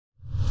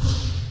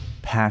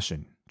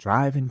passion,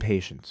 drive, and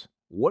patience.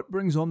 What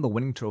brings home the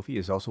winning trophy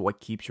is also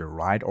what keeps your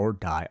ride or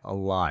die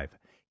alive.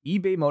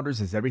 eBay Motors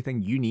has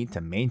everything you need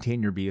to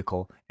maintain your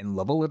vehicle and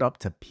level it up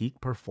to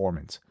peak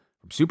performance.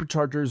 From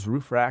superchargers,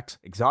 roof racks,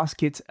 exhaust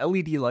kits,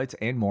 LED lights,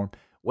 and more,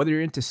 whether you're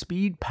into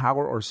speed,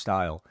 power, or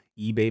style,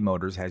 eBay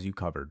Motors has you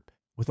covered.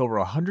 With over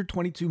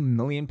 122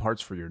 million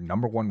parts for your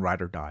number one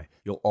ride or die,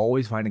 you'll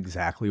always find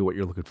exactly what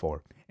you're looking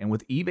for. And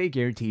with eBay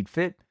Guaranteed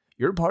Fit,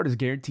 your part is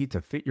guaranteed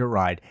to fit your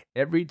ride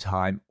every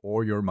time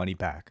or your money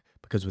back.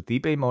 Because with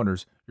eBay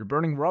Motors, you're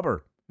burning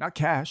rubber, not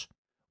cash.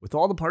 With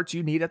all the parts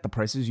you need at the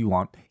prices you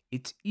want,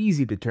 it's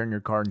easy to turn your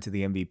car into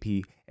the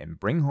MVP and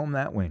bring home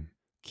that win.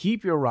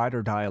 Keep your ride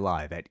or die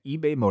alive at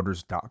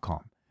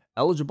ebaymotors.com.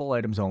 Eligible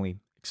items only.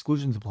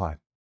 Exclusions apply.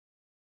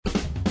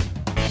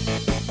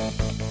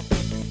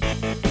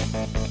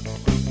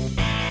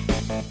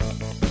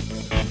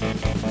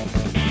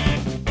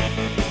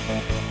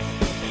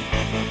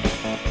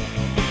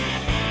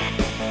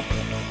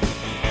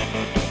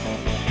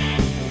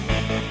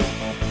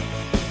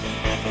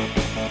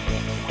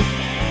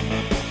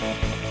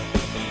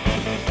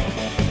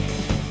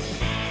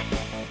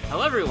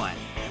 Hello everyone,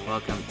 and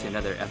welcome to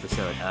another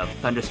episode of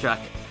Thunderstruck,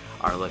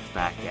 our look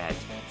back at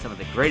some of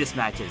the greatest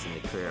matches in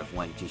the career of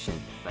one Jushin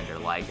Thunder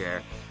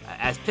Liger,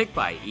 as picked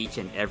by each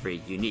and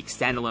every unique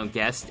standalone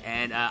guest.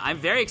 And I'm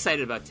very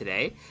excited about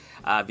today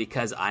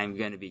because I'm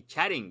going to be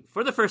chatting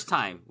for the first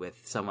time with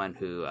someone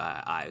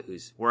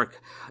whose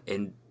work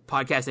in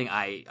podcasting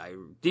I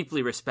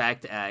deeply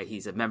respect.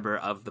 He's a member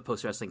of the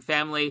Post Wrestling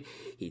family.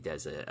 He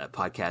does a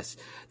podcast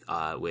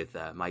with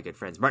my good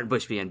friends Martin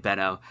Bushby and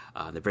Benno,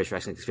 the British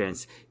Wrestling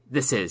Experience.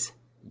 This is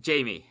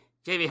Jamie.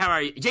 Jamie, how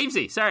are you?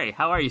 Jamesy, sorry.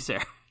 How are you, sir?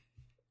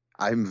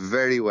 I'm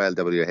very well,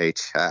 WH.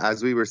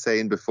 As we were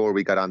saying before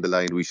we got on the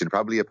line, we should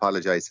probably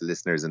apologise to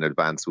listeners in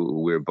advance.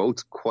 We're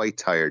both quite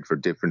tired for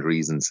different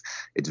reasons.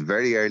 It's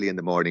very early in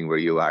the morning where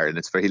you are, and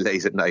it's very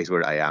late at night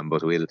where I am.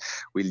 But we'll,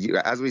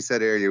 as we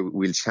said earlier,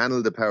 we'll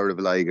channel the power of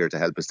Liger to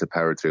help us to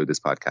power through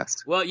this podcast.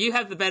 Well, you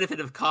have the benefit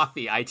of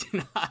coffee. I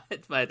do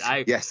not, but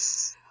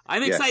Yes.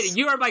 I'm excited. Yes.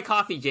 You are my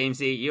coffee,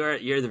 Jamesy.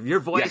 Your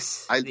voice.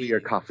 Yes, I'll be your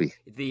coffee.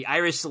 The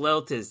Irish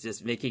lilt is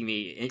just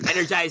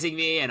energizing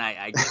me, and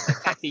I get the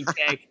caffeine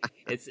kick.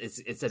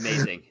 It's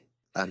amazing.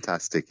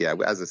 Fantastic. Yeah,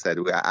 as I said,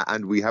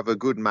 and we have a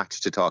good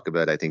match to talk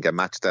about. I think a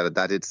match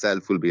that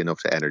itself will be enough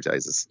to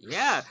energize us.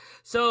 Yeah.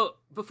 So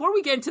before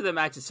we get into the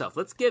match itself,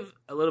 let's give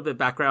a little bit of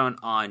background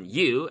on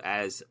you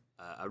as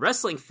a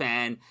wrestling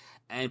fan.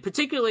 And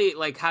particularly,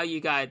 like, how you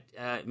got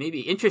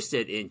maybe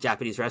interested in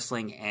Japanese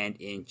wrestling and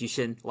in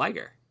Jushin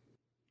Liger.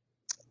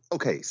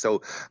 Okay,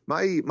 so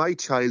my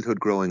childhood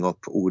growing up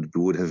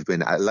would have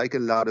been, like a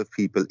lot of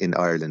people in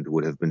Ireland,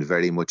 would have been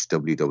very much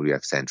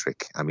WWF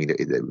centric. I mean,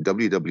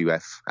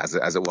 WWF,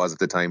 as it was at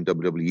the time,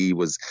 WWE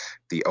was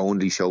the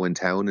only show in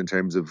town in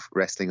terms of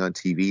wrestling on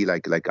TV.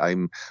 Like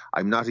I'm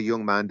not a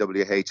young man,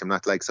 WH. I'm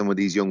not like some of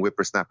these young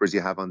whippersnappers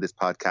you have on this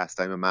podcast.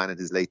 I'm a man in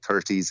his late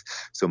 30s.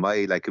 So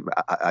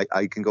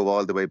I can go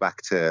all the way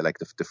back to like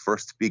the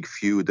first big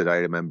feud that I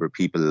remember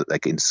people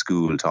like in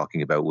school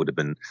talking about would have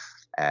been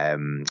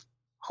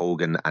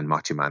Hogan and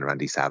Macho Man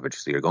Randy Savage.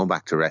 So you're going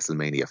back to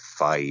WrestleMania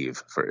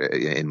 5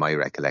 in my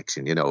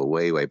recollection,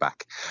 way, way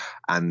back.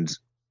 And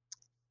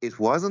it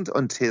wasn't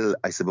until,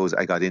 I suppose,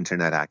 I got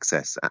internet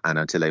access and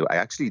until I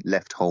actually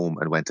left home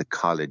and went to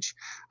college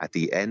at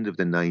the end of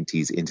the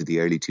 90s into the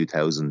early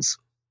 2000s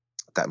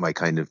that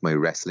my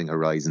wrestling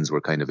horizons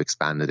were kind of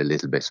expanded a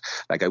little bit.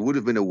 Like I would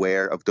have been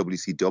aware of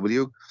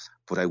WCW,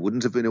 but I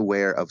wouldn't have been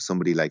aware of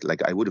somebody like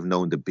I would have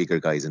known the bigger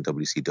guys in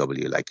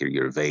WCW, like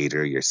your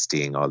Vader, your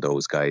Sting, all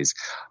those guys.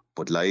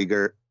 But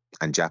Liger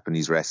and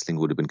Japanese wrestling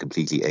would have been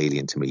completely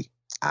alien to me.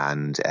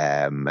 And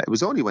it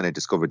was only when I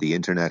discovered the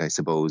internet, I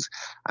suppose,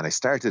 and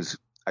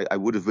I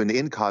would have been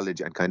in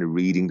college and kind of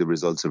reading the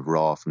results of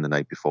Raw from the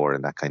night before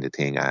and that kind of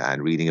thing,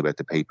 and reading about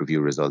the pay-per-view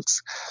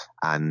results.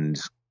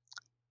 And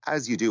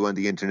as you do on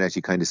the internet,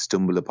 you kind of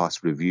stumble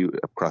across review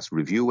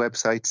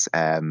websites.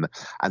 And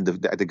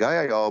the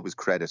guy I always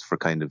credit for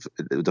kind of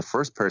the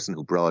first person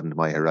who broadened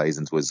my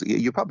horizons was,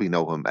 you probably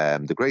know him,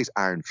 the great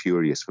Aaron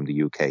Furious from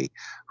the UK,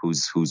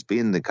 who's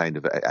been the kind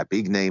of a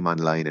big name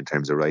online in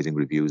terms of writing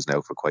reviews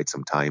now for quite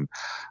some time.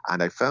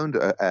 And I found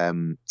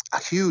a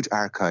huge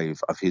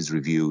archive of his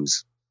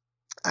reviews.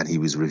 And he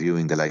was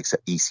reviewing the likes of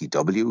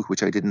ECW,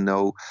 which I didn't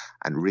know,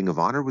 and Ring of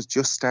Honor was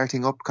just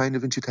starting up kind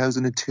of in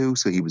 2002,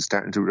 so he was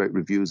starting to write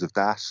reviews of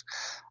that.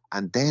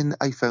 And then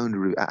I found,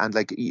 and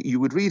like you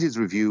would read his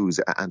reviews,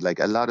 and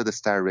like a lot of the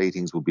star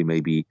ratings would be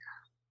maybe,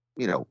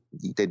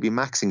 they'd be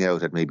maxing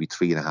out at maybe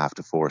 3.5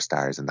 to 4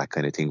 stars and that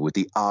kind of thing, with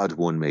the odd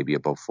one maybe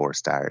above 4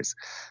 stars.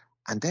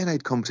 And then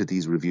I'd come to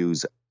these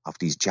reviews of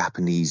these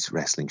Japanese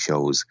wrestling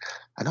shows,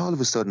 and all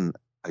of a sudden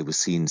I was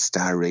seeing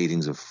star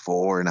ratings of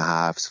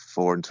 4.5,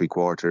 4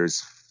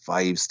 3/4,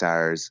 5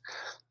 stars.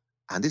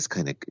 And this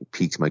kind of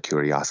piqued my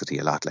curiosity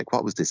a lot. Like,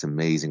 what was this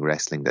amazing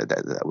wrestling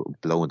that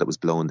was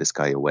blowing this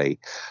guy away?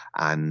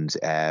 And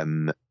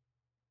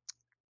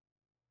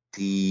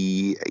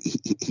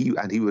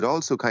he would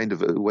also kind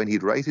of, when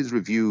he'd write his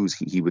reviews,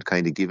 he would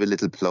kind of give a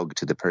little plug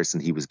to the person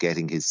he was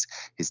getting his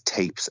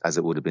tapes, as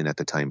it would have been at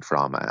the time,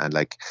 from. And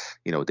like,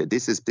 you know,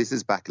 this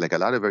is back, like, a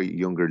lot of our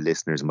younger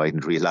listeners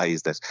mightn't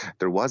realize that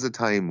there was a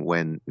time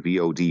when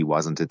VOD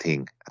wasn't a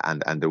thing,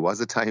 and there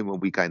was a time when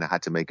we kind of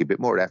had to make a bit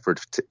more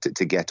effort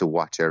to get to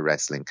watch our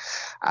wrestling.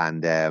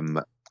 And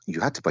you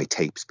had to buy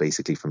tapes,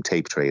 basically, from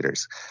tape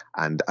traders.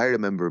 And I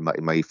remember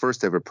my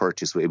first ever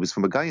purchase, it was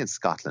from a guy in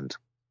Scotland.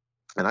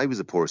 And I was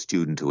a poor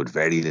student who had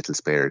very little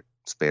spare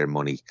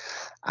money.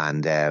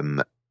 And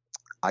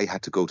I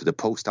had to go to the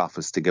post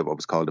office to get what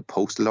was called a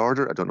postal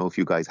order. I don't know if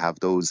you guys have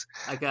those.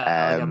 Like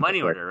a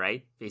money order,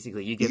 right?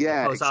 Basically, you give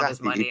the post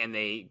office money and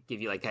they give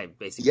you like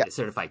basically a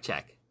certified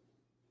check.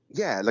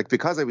 Yeah, like,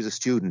 because I was a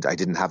student, I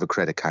didn't have a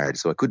credit card,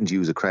 so I couldn't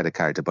use a credit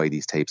card to buy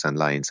these tapes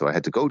online. So I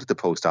had to go to the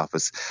post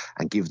office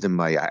and give them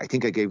I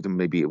think I gave them,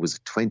 maybe it was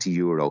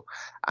 €20,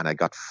 and I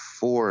got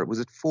four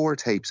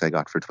tapes I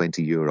got for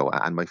 €20.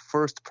 And my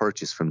first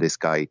purchase from this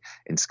guy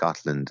in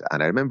Scotland,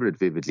 and I remember it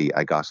vividly,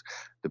 I got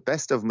the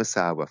Best of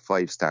Misawa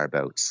 5-star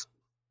bouts.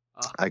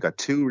 I got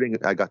two Ring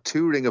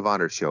of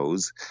Honor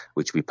shows,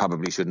 which we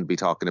probably shouldn't be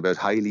talking about.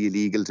 Highly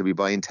illegal to be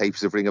buying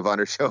tapes of Ring of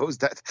Honor shows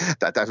that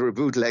were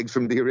bootlegged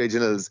from the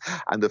originals.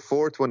 And the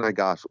fourth one I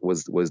got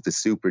was the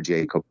Super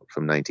J Cup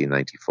from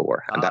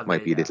 1994, and that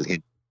might be a little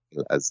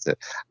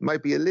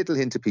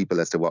hint to people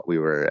as to what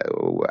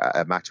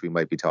a match we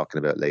might be talking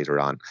about later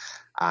on.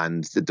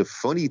 And the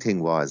funny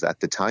thing was,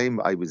 at the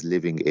time, I was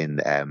living in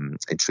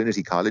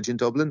Trinity College in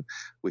Dublin,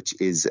 which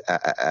is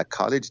a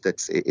college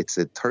it's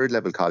a third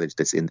level college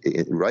that's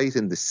right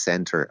in the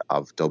centre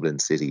of Dublin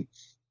city.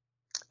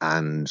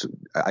 And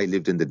I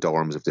lived in the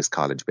dorms of this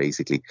college,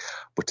 basically.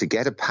 But to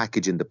get a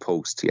package in the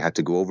post, you had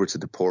to go over to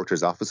the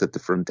porter's office at the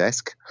front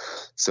desk.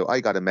 So I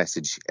got a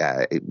message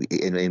I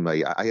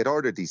had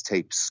ordered these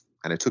tapes,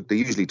 and they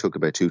usually took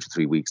about 2 to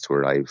 3 weeks to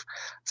arrive.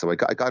 So I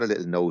got a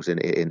little note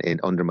in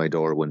under my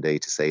door one day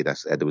to say that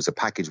there was a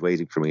package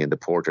waiting for me in the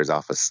porter's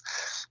office.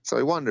 So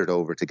I wandered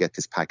over to get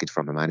this package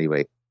from him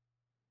anyway.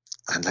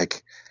 And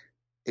like,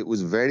 it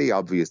was very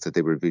obvious that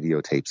there were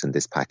videotapes in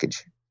this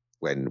package.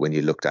 When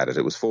you looked at it,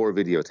 it was 4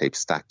 videotapes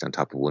stacked on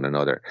top of one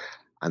another.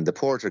 And the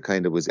porter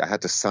kind of I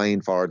had to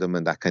sign for them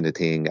and that kind of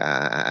thing,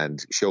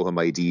 and show him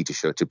ID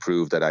to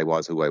prove that I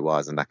was who I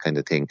was and that kind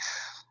of thing.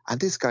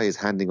 And this guy is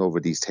handing over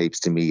these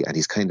tapes to me, and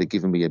he's kind of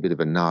giving me a bit of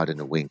a nod and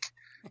a wink.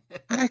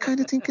 And I kind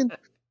of thinking,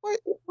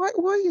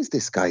 why is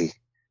this guy?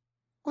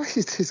 Why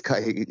is this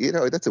guy? You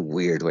know, that's a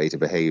weird way to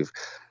behave.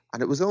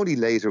 And it was only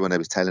later, when I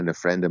was telling a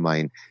friend of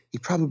mine, he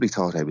probably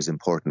thought I was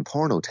importing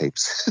porno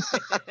tapes.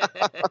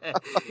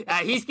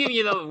 He's giving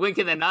you the wink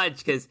and the nudge,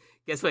 because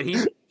guess what?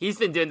 He's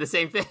been doing the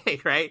same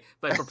thing, right?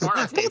 But for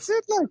porno tapes. That's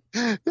it,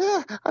 like,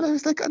 yeah. And I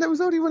was like, and it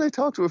was only when I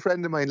talked to a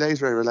friend of mine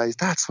later, I realized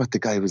that's what the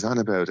guy was on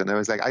about. And I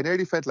was like, I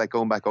nearly felt like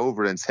going back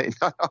over and saying,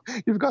 no,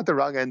 you've got the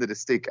wrong end of the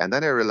stick. And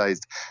then I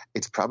realized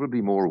it's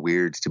probably more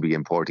weird to be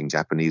importing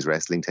Japanese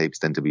wrestling tapes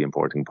than to be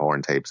importing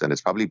porn tapes. And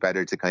it's probably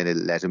better to kind of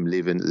let him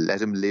live in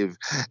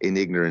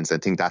ignorance. I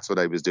think that's what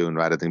I was doing,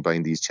 rather than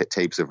buying these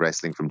tapes of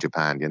wrestling from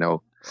Japan, you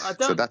know.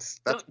 Well,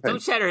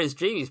 don't shatter his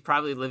dream. He's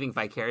probably living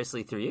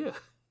vicariously through you.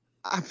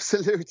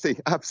 Absolutely.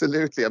 I'm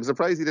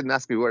surprised he didn't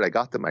ask me where I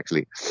got them,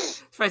 actually.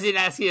 Surprised he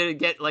didn't ask you to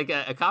get like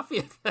a copy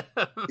of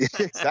them. Yeah,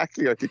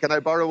 exactly. Okay, can I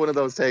borrow one of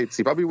those tapes?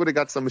 He probably would have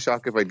got some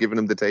shock if I'd given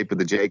him the tape of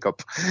the J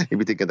Cup. He'd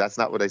be thinking, that's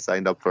not what I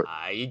signed up for.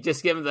 You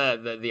just give him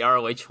the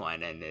ROH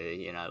one, and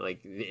you know,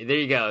 like, there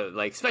you go,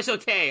 like Special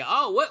K.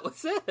 Oh,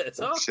 what's this?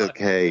 Special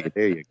K.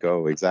 There you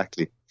go.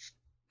 Exactly.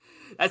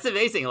 That's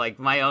amazing. Like,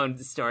 my own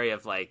story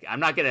of, like, I'm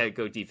not gonna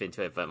go deep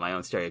into it, but my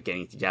own story of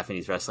getting into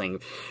Japanese wrestling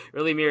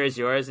really mirrors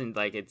yours, and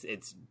like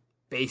it's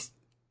based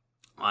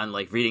on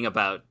like reading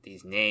about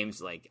these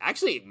names. Like,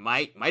 actually,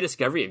 my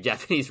discovery of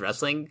Japanese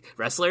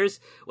wrestlers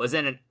was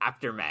in an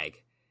After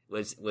Mag.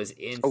 Was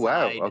inside. Oh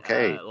wow!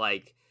 Okay.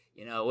 Like,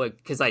 you know,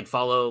 because I'd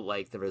follow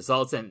like the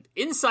results, and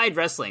Inside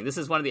Wrestling. This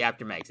is one of the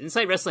After Mags.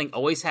 Inside Wrestling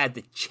always had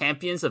the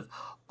champions of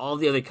all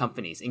the other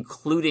companies,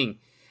 including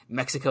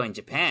Mexico and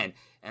Japan.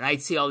 And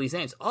I'd see all these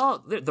names.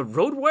 Oh, the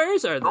Road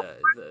Warriors are the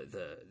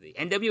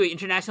NWA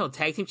International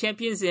Tag Team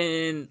Champions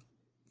and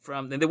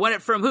they won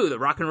it from who? The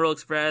Rock and Roll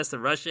Express, the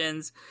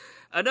Russians.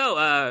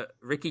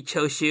 Riki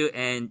Choshu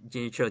and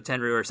Junichiro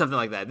Tenryu or something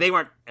like that. They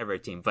weren't ever a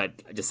team,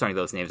 but just throwing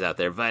those names out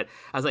there. But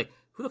I was like,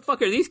 who the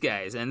fuck are these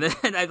guys? And then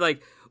I'd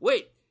like,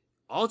 wait,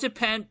 All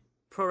Japan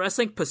Pro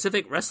Wrestling,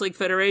 Pacific Wrestling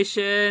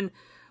Federation.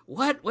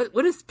 What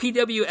is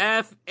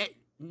PWF?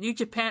 New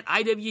Japan,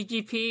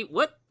 IWGP?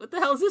 What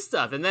the hell is this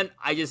stuff? And then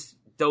I just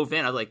dove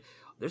in. I was like,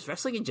 there's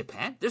wrestling in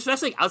Japan? There's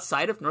wrestling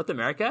outside of North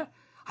America?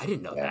 I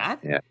didn't know that.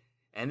 Yeah.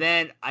 And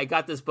then I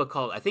got this book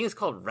I think it's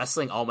called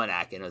Wrestling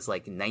Almanac, and it was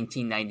like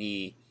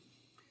 1990.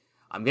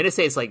 I'm going to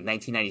say it's like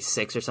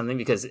 1996 or something,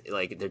 because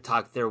like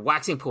they're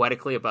waxing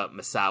poetically about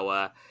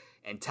Misawa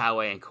and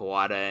Taue and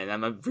Kawada, and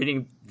I'm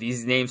reading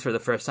these names for the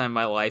first time in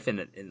my life,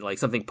 and like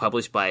something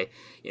published by,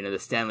 you know, the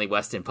Stanley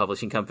Weston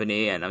Publishing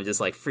Company, and I'm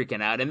just like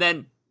freaking out. And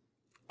then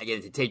I get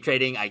into tape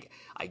trading.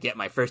 I get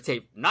my first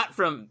tape not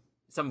from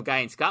some guy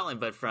in Scotland,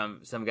 but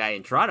from some guy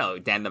in Toronto,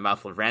 Dan the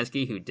Mouth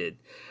Lavransky, who did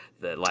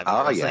the Live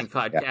Wrestling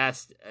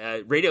podcast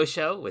radio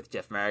show with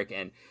Jeff Merrick,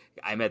 and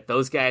I met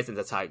those guys, and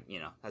that's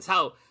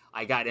how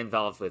I got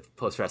involved with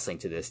post wrestling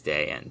to this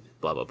day, and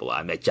blah blah blah.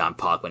 I met John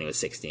Polk when he was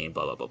 16,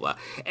 blah blah blah blah.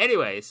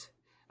 Anyways,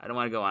 I don't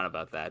want to go on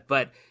about that,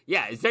 but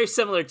yeah, it's very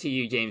similar to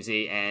you,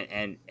 Jamesy,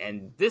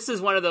 and this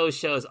is one of those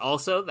shows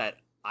also that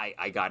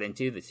I got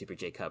into, the Super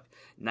J Cup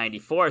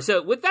 '94.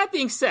 So with that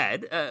being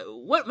said,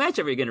 what match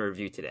are we going to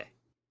review today?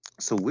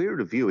 So we're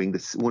reviewing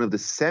one of the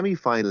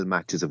semi-final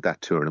matches of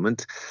that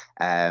tournament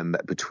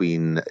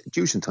between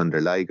Jushin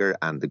Thunder Liger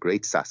and the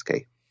Great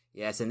Sasuke.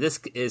 Yes, and this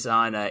is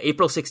on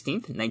April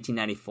 16th,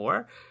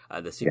 1994,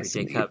 the Super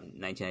J Cup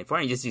 1994.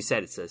 And just you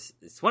said,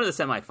 it's one of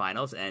the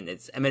semifinals, and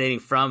it's emanating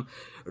from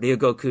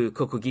Ryogoku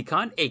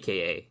Kokugikan,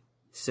 a.k.a.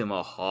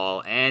 Sumo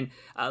Hall. And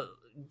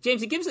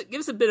James, give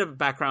us a bit of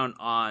background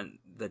on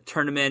the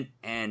tournament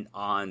and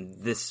on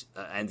this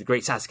and the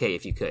Great Sasuke,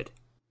 if you could.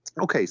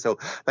 Okay, so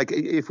like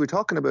if we're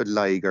talking about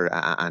Liger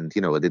and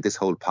this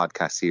whole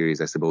podcast series,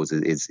 I suppose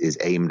is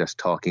aimed at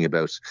talking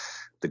about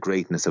the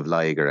greatness of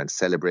Liger and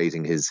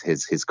celebrating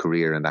his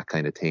career and that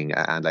kind of thing.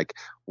 And like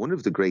one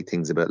of the great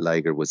things about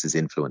Liger was his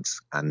influence,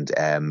 and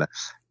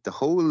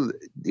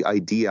the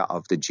idea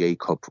of the J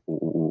Cup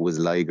was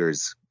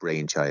Liger's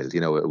brainchild.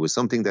 It was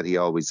something that he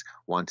always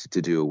wanted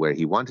to do, where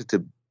he wanted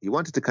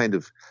to kind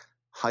of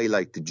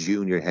highlight the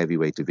junior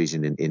heavyweight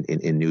division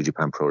in New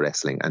Japan Pro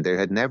Wrestling, and there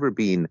had never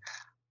been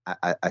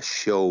a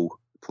show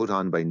put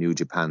on by New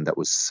Japan that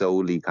was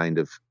solely kind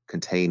of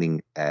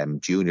containing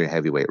junior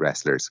heavyweight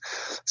wrestlers.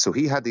 So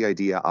he had the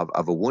idea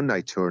of a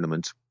one-night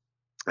tournament,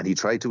 and he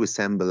tried to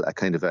assemble a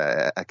kind of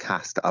a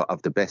cast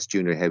of the best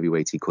junior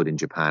heavyweights he could in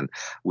Japan,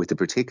 with a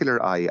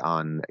particular eye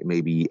on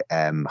maybe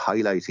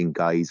highlighting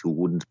guys who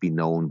wouldn't be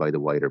known by the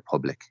wider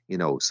public.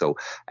 So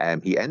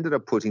he ended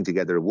up putting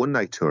together a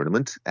one-night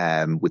tournament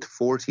with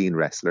 14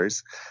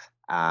 wrestlers,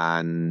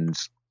 and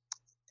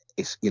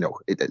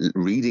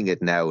reading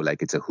it now,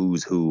 like it's a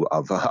who's who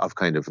of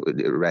kind of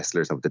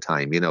wrestlers of the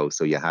time,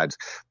 So you had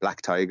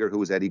Black Tiger, who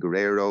was Eddie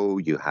Guerrero.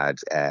 You had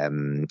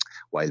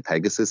Wild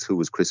Pegasus, who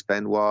was Chris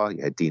Benoit.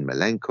 You had Dean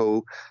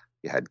Malenko.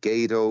 You had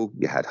Gedo.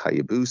 You had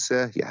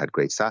Hayabusa. You had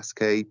Great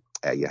Sasuke.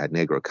 You had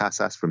Negro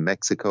Casas from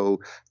Mexico,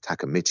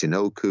 Taka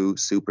Michinoku,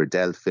 Super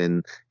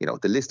Delphin.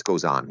 The list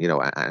goes on.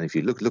 And if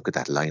you look at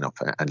that lineup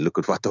and look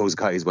at what those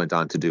guys went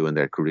on to do in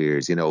their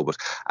careers, but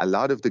a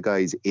lot of the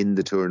guys in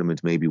the tournament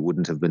maybe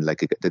wouldn't have been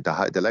like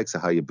the likes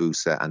of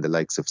Hayabusa and the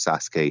likes of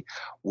Sasuke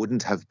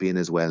wouldn't have been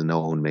as well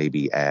known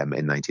maybe in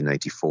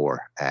 1994.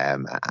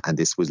 And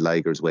this was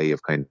Liger's way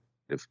of kind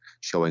of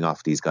showing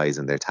off these guys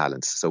and their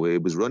talents. So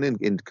it was running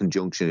in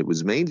conjunction. It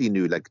was mainly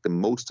new, like the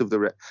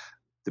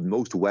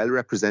most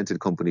well-represented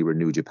company were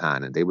New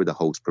Japan, and they were the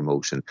host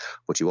promotion.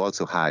 But you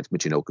also had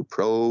Michinoku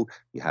Pro,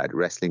 you had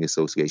Wrestling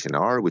Association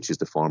R, which is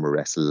the former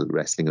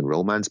Wrestling and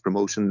Romance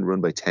promotion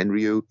run by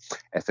Tenryu,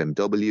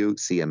 FMW,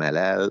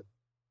 CMLL.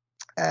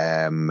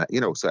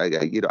 So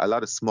a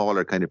lot of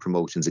smaller kind of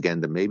promotions, again,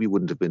 that maybe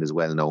wouldn't have been as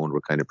well known,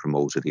 were kind of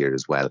promoted here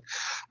as well.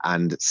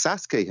 And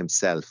Sasuke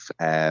himself,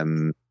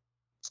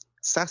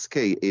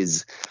 Sasuke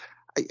is...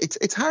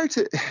 It's hard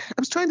to. I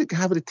was trying to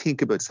have a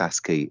think about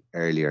Sasuke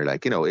earlier.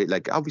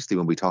 Obviously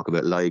when we talk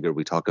about Liger,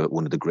 we talk about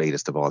one of the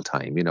greatest of all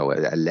time.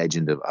 A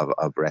legend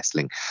of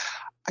wrestling.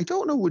 I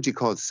don't know. Would you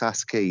call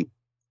Sasuke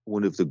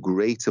one of the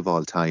greats of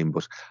all time?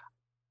 But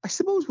I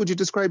suppose would you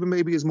describe him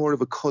maybe as more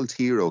of a cult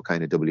hero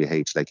kind of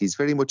WH? Like he's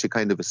very much a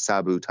kind of a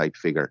Sabu type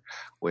figure,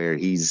 where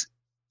he's.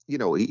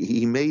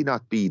 He may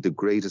not be the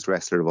greatest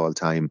wrestler of all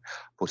time,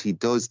 but he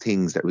does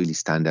things that really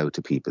stand out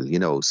to people,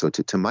 So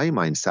to my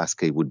mind,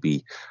 Sasuke would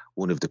be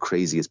one of the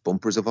craziest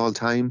bumpers of all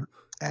time,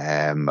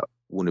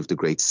 one of the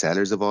great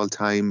sellers of all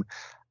time,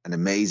 an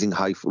amazing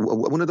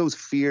one of those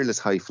fearless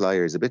high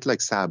flyers, a bit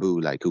like Sabu,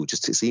 who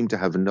just seemed to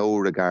have no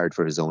regard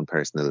for his own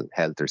personal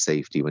health or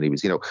safety when he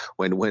was,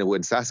 when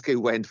Sasuke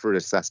went for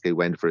it, Sasuke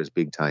went for his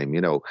big time,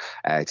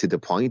 to the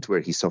point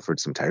where he suffered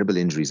some terrible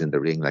injuries in the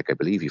ring. Like I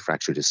believe he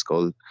fractured his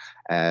skull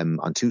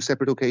on 2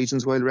 separate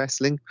occasions while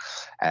wrestling.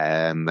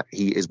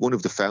 He is one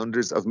of the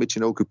founders of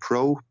Michinoku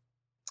Pro.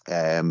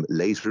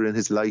 Later in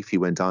his life, he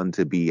went on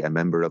to be a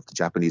member of the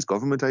Japanese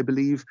government, I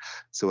believe.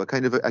 So a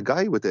kind of a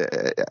guy with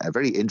a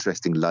very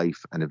interesting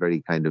life and a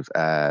very kind of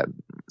a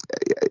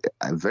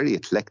very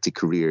eclectic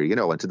career,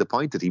 and to the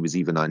point that he was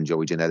even on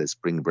Joey Janela's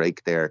Spring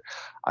Break there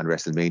on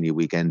WrestleMania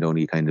weekend,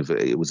 only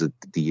it was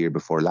the year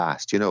before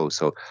last,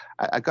 So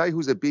a guy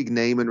who's a big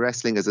name in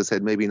wrestling, as I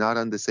said, maybe not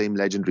on the same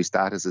legendary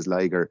status as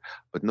Liger,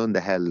 but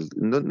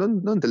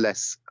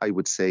nonetheless, I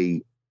would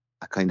say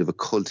a kind of a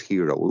cult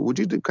hero. Would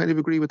you kind of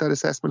agree with that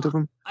assessment of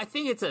him? I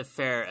think it's a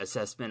fair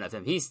assessment of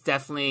him. He's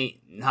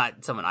definitely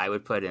not someone I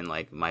would put in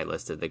like my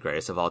list of the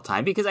greatest of all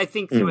time, because I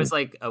think there was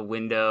like a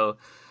window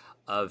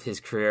of his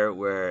career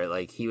where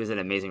like he was an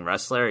amazing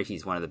wrestler.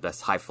 He's one of the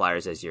best high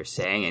flyers, as you're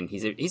saying, and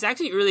he's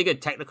actually a really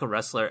good technical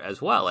wrestler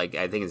as well. Like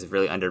I think it's a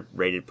really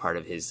underrated part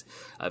of his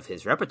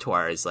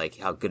repertoire is like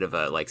how good of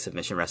a like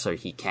submission wrestler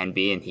he can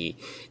be, and he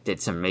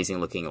did some amazing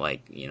looking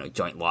like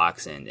joint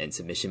locks and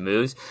submission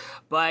moves.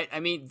 But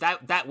I mean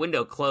that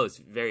window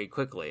closed very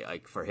quickly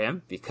like for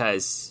him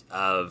because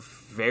of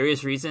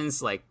various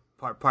reasons. Like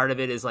part of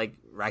it is like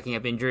racking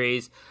up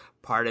injuries.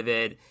 Part of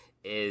it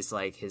is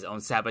like his own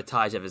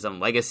sabotage of his own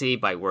legacy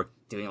by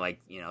doing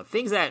like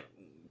things that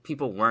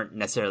people weren't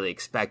necessarily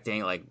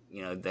expecting. Like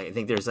I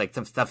think there's like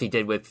some stuff he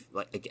did with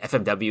like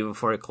FMW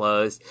before it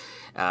closed.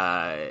 He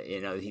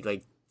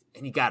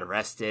got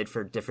arrested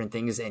for different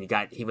things, and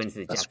he went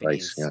to the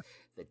Japanese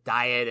the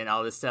diet and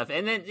all this stuff,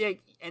 and then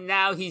and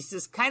now he's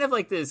just kind of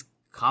like this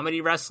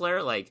comedy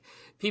wrestler. Like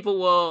people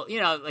will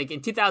like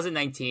in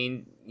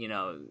 2019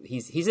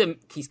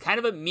 he's kind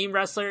of a meme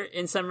wrestler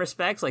in some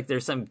respects. Like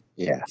there's some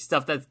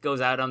stuff that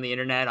goes out on the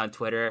internet on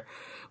Twitter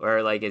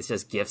where like it's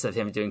just gifs of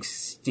him doing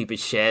stupid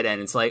shit,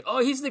 and it's like, oh,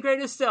 he's the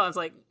greatest still. And it's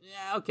like,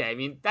 yeah, okay, I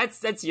mean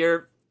that's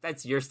your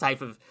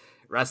type of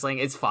wrestling.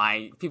 It's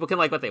fine, people can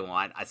like what they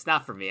want. It's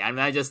not for me. I mean,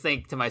 I just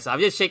think to myself,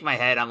 I just shake my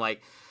head, I'm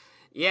like,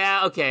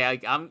 yeah,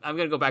 okay, I'm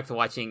gonna go back to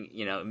watching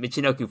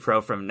Michinoku Pro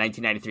from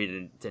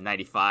 1993 to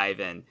 95,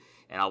 and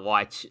I'll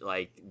watch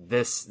like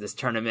this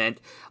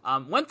tournament.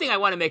 One thing I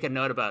want to make a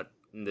note about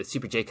the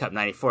Super J Cup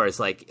 94 is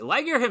like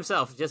Liger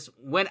himself just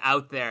went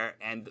out there,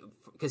 and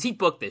because he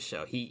booked this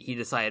show, he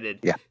decided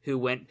who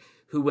went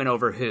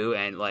over who,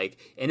 and like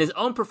in his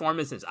own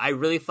performances, I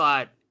really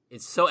thought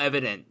it's so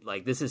evident.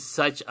 Like this is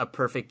such a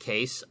perfect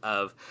case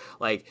of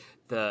like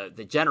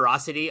the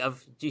generosity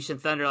of Jushin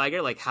Thunder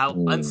Liger, like how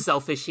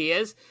unselfish he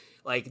is.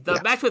 Like the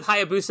match with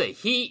Hayabusa,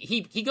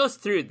 he goes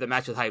through the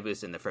match with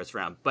Hayabusa in the first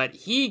round, but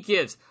he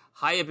gives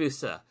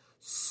Hayabusa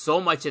so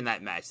much in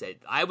that match that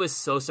I was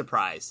so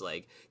surprised.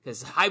 Like,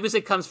 because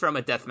Hayabusa comes from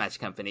a deathmatch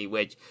company,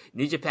 which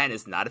New Japan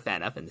is not a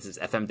fan of, and this is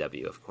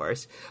FMW, of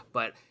course.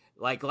 But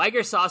like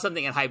Liger saw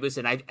something in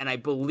Hayabusa, and I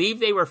believe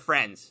they were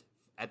friends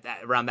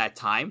around that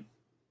time.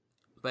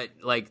 But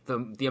like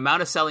the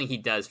amount of selling he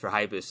does for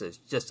Hayabusa is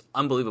just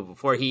unbelievable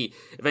before he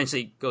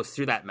eventually goes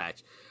through that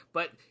match.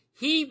 But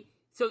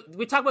so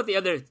we talk about the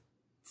other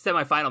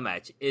semifinal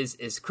match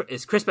is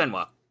Chris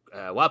Benoit.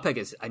 Wild Peg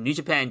is a New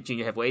Japan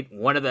junior heavyweight,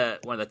 one of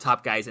the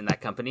top guys in that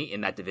company,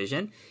 in that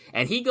division,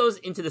 and he goes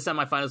into the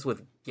semifinals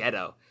with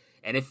Gedo.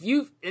 And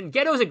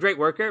Gedo is a great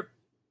worker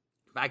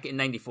back in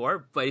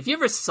 94, but if you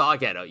ever saw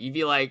Gedo, you'd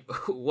be like,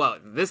 whoa,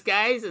 this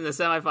guy's in the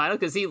semifinal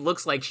because he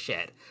looks like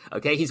shit.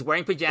 Okay, he's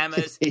wearing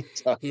pajamas.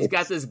 He's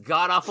got this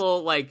god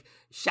awful like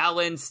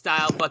Shaolin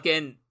style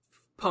fucking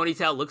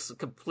ponytail, looks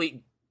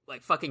complete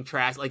like fucking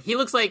trash. Like he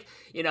looks like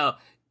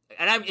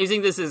and I'm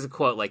using this as a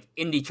quote, like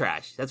indie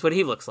trash. That's what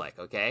he looks like,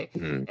 okay?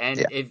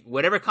 If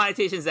whatever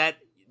connotations that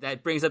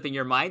brings up in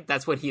your mind,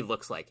 that's what he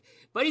looks like.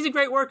 But he's a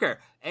great worker.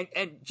 And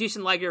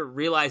Jushin Liger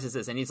realizes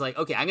this, and he's like,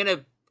 okay, I'm going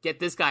to get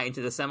this guy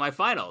into the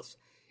semifinals.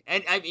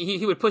 And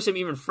he would push him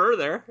even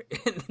further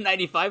in the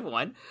 95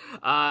 one.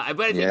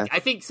 But I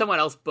think someone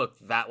else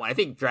booked that one. I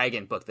think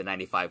Dragon booked the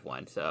 95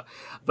 one. So,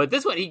 but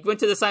this one, he went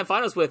to the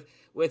semifinals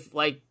with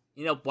like,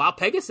 Wild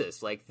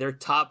Pegasus, like their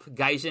top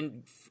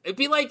Gaijin. It'd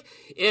be like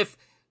if...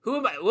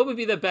 what would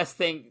be the best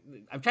thing?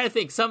 I'm trying to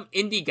think. Some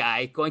indie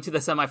guy going to the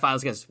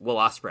semifinals against Will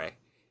Ospreay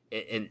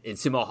in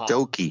Sumo Hall.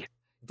 Doki.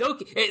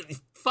 It's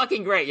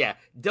fucking great, yeah.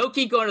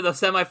 Doki going to the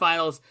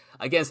semifinals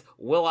against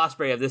Will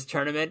Ospreay of this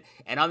tournament,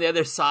 and on the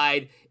other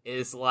side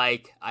is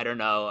like, I don't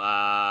know,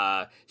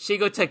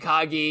 Shigo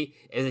Takagi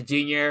is a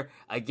junior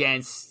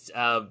against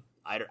I'm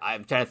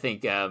trying to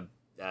think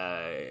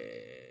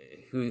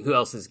who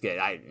else is good.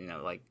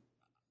 Like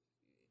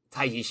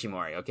Taiji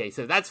Ishimori. Okay,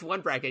 so that's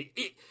one bracket.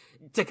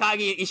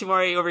 Takagi and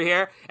Ishimori over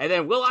here, and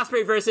then Will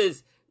Ospreay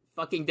versus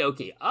fucking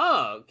Doki.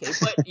 Oh, okay,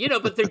 but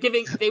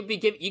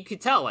you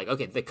could tell, like,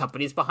 okay, the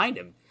company's behind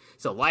him,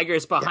 so Liger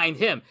is behind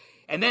him,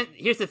 and then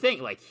here's the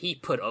thing, like, he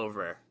put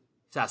over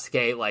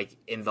Sasuke, like,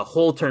 in the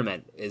whole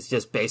tournament is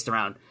just based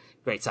around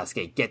great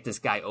Sasuke, get this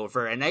guy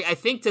over, and I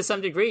think to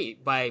some degree,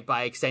 by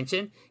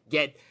extension,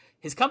 get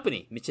his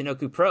company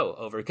Michinoku Pro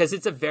over, because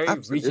it's a very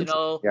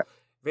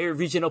very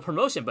regional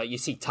promotion, but you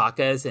see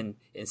Taka's and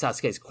in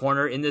Sasuke's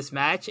corner in this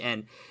match,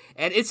 and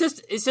it's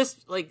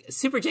just like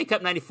Super J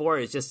Cup 94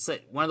 is just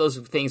like one of those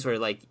things where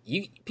like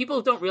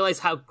people don't realize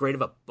how great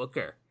of a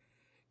booker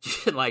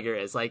Jushin Liger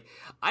is. Like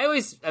I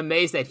always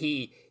amazed that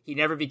he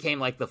never became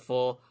like the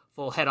full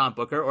head on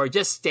booker or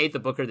just stayed the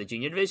booker of the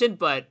junior division,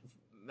 but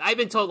I've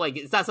been told like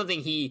it's not something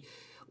he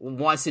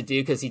wants to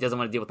do because he doesn't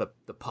want to deal with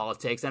the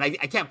politics, and I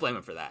can't blame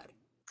him for that.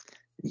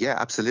 Yeah,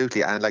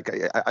 absolutely. And like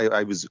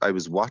I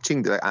was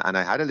watching and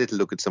I had a little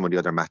look at some of the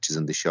other matches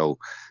in the show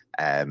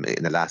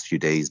in the last few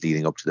days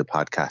leading up to the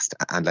podcast,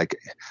 and like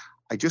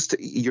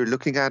you're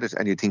looking at it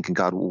and you're thinking,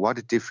 God, what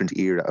a different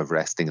era of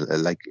wrestling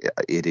like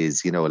it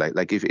is,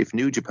 like if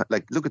New Japan,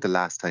 like look at the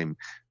last time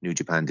New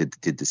Japan did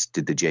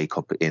the J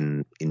Cup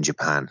in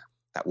Japan.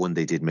 that one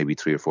they did maybe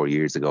 3 or 4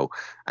 years ago.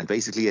 And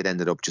basically it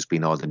ended up just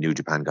being all the New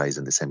Japan guys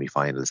in the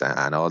semi-finals,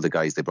 and all the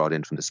guys they brought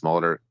in from the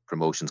smaller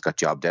promotions got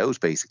jobbed out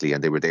basically,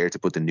 and they were there to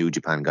put the New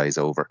Japan guys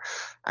over.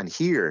 And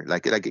here,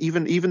 like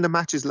even the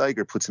matches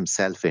Liger puts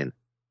himself in,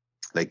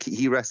 like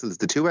he wrestles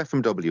the 2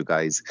 FMW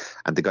guys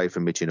and the guy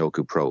from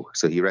Michinoku Pro.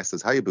 So he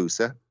wrestles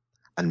Hayabusa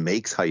and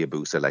makes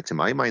Hayabusa, like to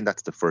my mind,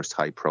 that's the first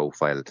high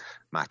profile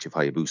match of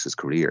Hayabusa's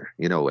career.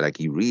 You know, like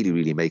he really,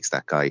 really makes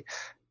that guy.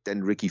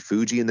 Then Ricky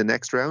Fuji in the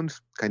next round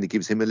kind of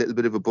gives him a little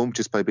bit of a bump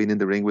just by being in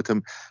the ring with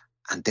him.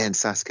 And then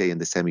Sasuke in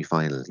the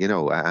semi-final, you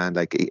know, and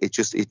like it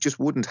just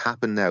wouldn't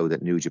happen now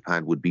that New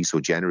Japan would be so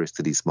generous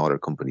to these smaller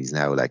companies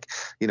now. Like,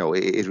 you know,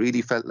 it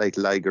really felt like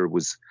Liger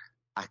was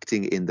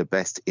acting in the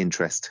best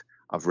interest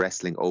of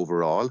wrestling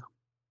overall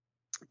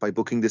by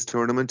booking this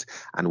tournament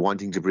and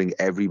wanting to bring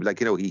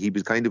he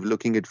was kind of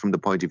looking at it from the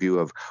point of view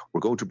of, we're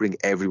going to bring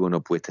everyone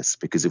up with us,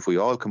 because if we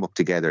all come up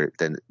together,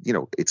 then, you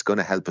know, it's going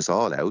to help us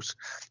all out.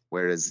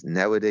 Whereas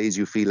nowadays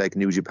you feel like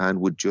New Japan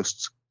would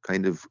just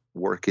kind of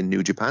work in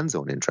New Japan's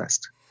own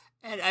interest.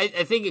 And I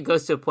think it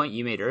goes to a point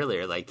you made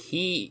earlier. Like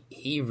he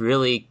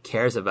really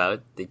cares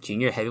about the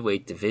junior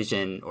heavyweight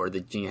division or the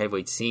junior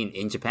heavyweight scene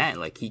in Japan.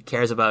 Like he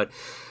cares about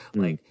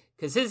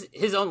because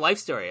his own life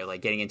story of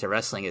like getting into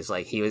wrestling is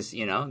like he was,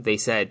 you know, they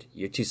said,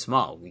 you're too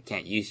small, we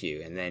can't use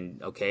you. And then,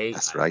 okay,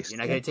 that's right. You're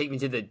not going to take me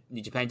to the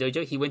New Japan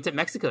dojo. He went to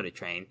Mexico to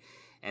train.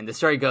 And the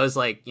story goes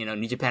like, you know,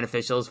 New Japan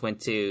officials went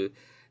to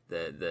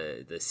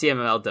the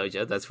CMLL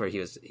dojo. That's where he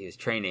was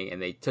training,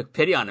 and they took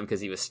pity on him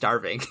because he was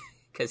starving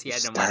because he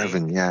had no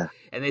money. Yeah.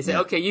 And they said,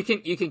 okay, you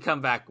can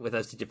come back with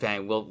us to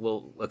Japan.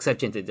 We'll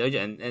accept you into the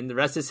dojo, and the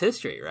rest is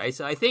history, right?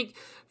 So I think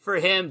for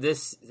him,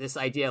 this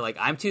idea, like,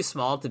 I'm too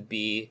small to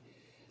be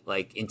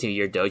like into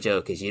your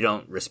dojo because you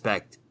don't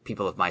respect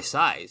people of my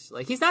size.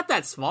 Like, he's not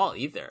that small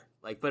either.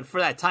 Like, but for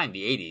that time,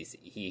 the 80s,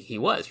 he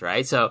was,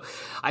 right? So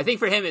I think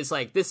for him, it's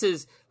like, this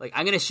is like,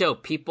 I'm going to show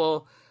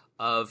people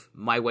of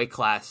my weight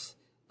class,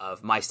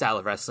 of my style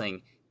of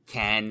wrestling,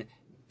 can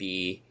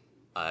be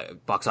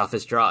box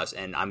office draws,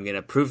 and I'm going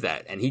to prove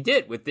that. And he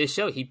did with this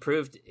show. He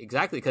proved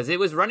exactly, because it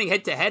was running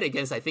head to head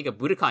against, I think, a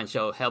Budokan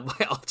show held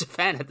by All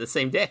Japan at the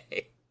same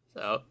day.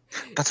 So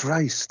that's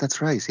right.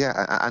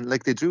 Yeah. And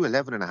like, they drew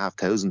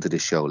 11,500 to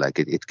this show. Like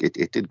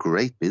it did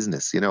great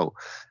business, you know.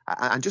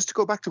 And just to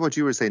go back to what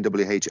you were saying,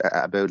 WH,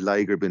 about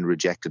Liger being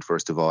rejected,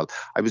 first of all,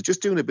 I was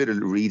just doing a bit of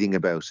reading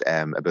about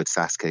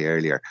Sasuke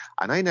earlier,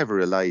 and I never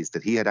realized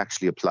that he had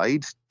actually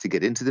applied to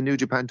get into the New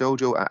Japan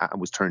dojo and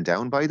was turned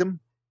down by them.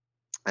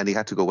 And he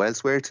had to go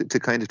elsewhere to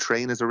kind of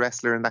train as a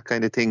wrestler and that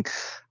kind of thing.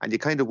 And you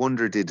kind of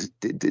wonder,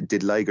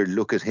 did Liger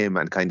look at him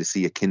and kind of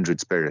see a kindred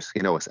spirit?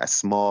 You know, a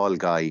small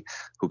guy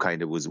who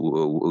kind of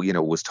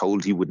was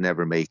told he would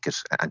never make it,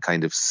 and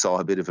kind of saw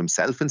a bit of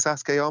himself in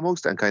Sasuke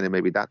almost, and kind of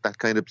maybe that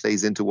kind of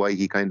plays into why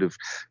he kind of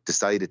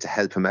decided to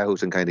help him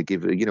out and kind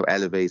of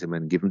elevate him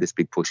and give him this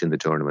big push in the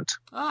tournament.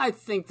 I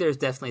think there's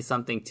definitely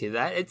something to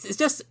that. It's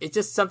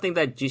just something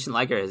that Jushin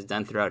Liger has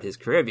done throughout his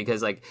career,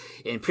 because like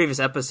in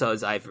previous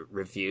episodes I've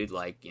reviewed,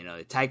 like, you know,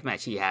 the tag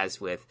match he has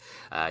with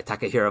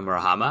Takahiro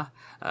Murahama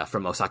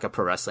from Osaka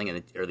Pro Wrestling in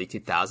the early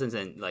 2000s,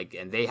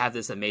 and they have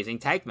this amazing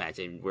tag match,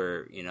 and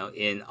we're, you know,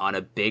 on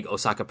a big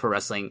Osaka Pro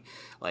Wrestling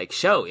like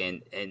show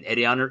in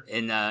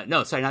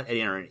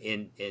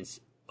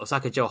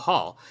Osaka Joe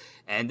Hall.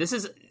 And this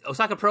is,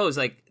 Osaka Pro is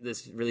like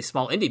this really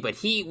small indie, but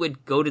he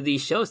would go to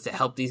these shows to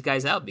help these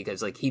guys out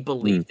because like he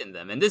believed in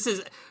them. And this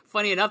is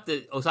funny enough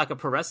that Osaka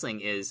Pro Wrestling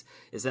is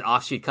an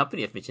offshoot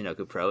company of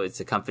Michinoku Pro. It's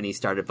a company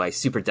started by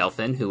Super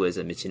Delphin, who was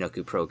a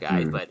Michinoku Pro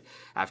guy, but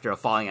after a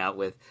falling out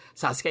with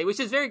Sasuke, which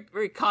is very,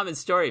 very common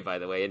story, by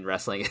the way, in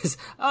wrestling, is,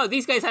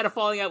 these guys had a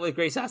falling out with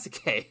Great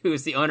Sasuke, who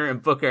is the owner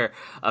and booker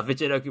of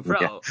Michinoku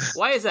Pro. Yeah.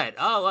 Why is that?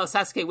 Oh, well,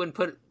 Sasuke wouldn't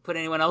put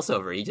anyone else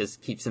over. He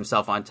just keeps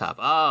himself on top.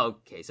 Oh,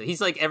 okay. So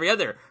he's like every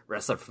other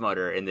wrestler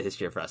promoter in the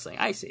history of wrestling.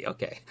 I see.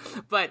 Okay.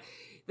 But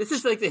this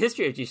is like the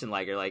history of Jushin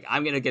Liger. Like,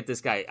 I'm going to get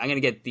this guy. I'm going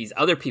to get these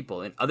other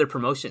people in other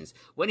promotions.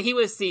 When he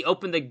was the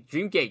Open the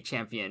Dream Gate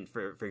champion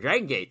for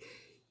Dragon Gate,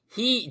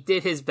 he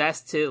did his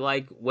best to,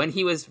 like, when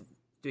he was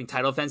doing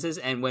title offenses,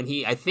 and when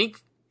he, I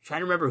think,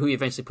 trying to remember who he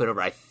eventually put over.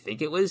 I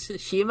think it was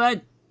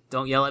Shima.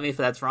 Don't yell at me if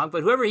that's wrong.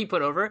 But whoever he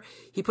put over,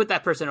 he put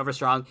that person over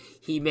strong.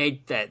 He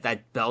made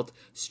that belt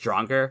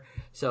stronger.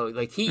 So,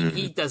 like,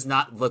 he does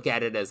not look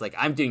at it as, like,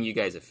 I'm doing you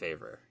guys a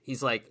favor.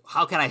 He's like,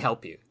 how can I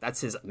help you?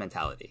 That's his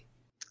mentality.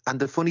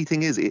 And the funny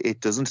thing is, it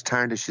doesn't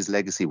tarnish his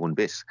legacy one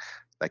bit.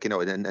 Like, you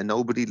know, and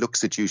nobody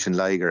looks at Jushin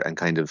Liger and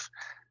kind of,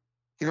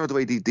 you know, the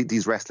way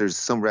these wrestlers,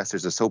 some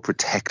wrestlers are so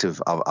protective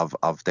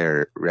of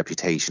their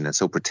reputation and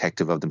so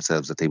protective of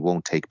themselves that they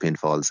won't take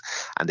pinfalls,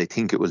 and they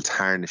think it will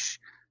tarnish,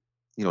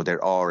 you know,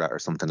 their aura or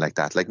something like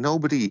that. Like,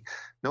 nobody,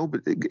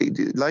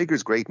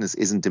 Liger's greatness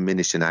isn't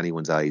diminished in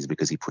anyone's eyes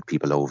because he put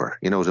people over.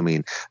 You know what I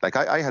mean? Like,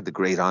 I had the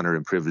great honour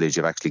and privilege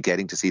of actually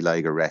getting to see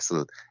Liger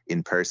wrestle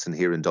in person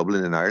here in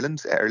Dublin in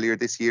Ireland earlier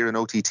this year in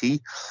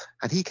OTT.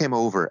 And he came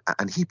over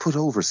and he put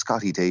over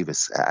Scotty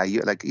Davis.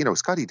 Like, you know,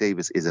 Scotty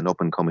Davis is an up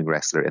and coming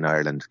wrestler in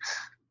Ireland.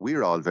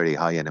 we're all very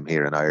high on him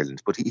here in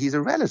Ireland, but he's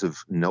a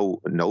relative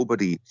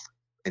nobody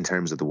in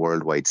terms of the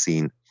worldwide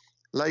scene.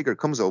 Liger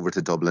comes over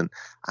to Dublin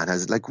and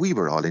we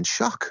were all in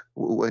shock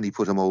when he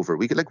put him over.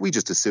 We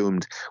just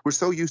assumed, we're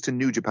so used to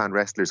New Japan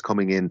wrestlers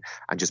coming in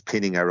and just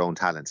pinning our own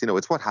talents.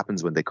 It's what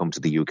happens when they come to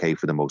the UK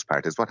for the most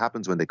part. It's what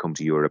happens when they come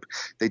to Europe.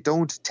 They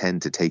don't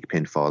tend to take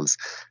pinfalls.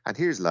 And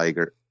here's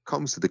Liger,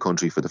 comes to the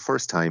country for the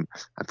first time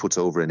and puts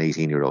over an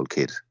 18-year-old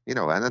kid,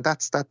 and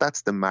that's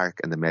the mark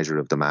and the measure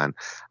of the man.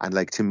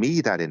 And to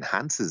me, that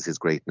enhances his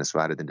greatness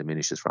rather than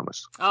diminishes from it.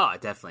 Oh,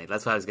 definitely.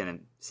 That's what I was going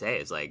to say,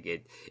 is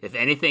if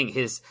anything,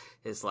 his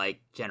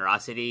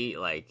generosity,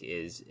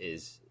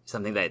 is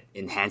something that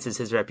enhances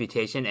his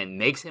reputation and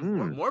makes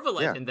him more of a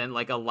legend than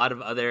a lot of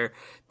other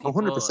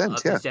people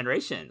of his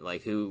generation,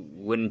 who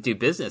wouldn't do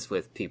business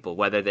with people,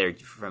 whether they're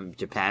from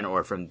Japan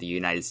or from the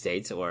United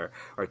States or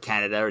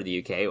Canada or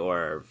the UK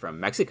or from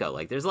Mexico.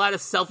 There's a lot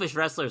of selfish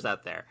wrestlers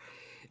out there.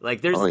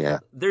 There's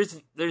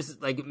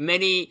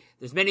many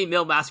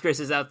Mil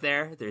Mascaras out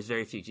there. There's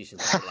very few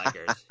Jushin Thunder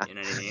Ligers. You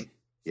know what I mean?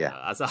 Yeah,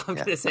 so that's all I'm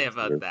going to say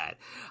about that.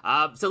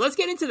 So let's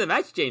get into the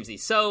match, Jamesy.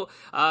 So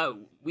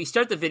we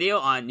start the video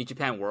on New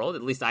Japan World.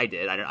 At least I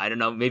did. I don't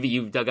know. Maybe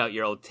you've dug out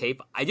your old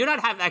tape. I do not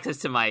have access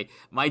to my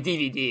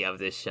DVD of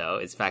this show.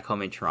 It's back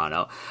home in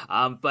Toronto.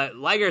 But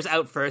Liger's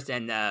out first,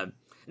 and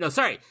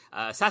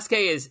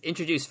Sasuke is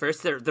introduced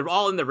first. They're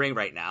all in the ring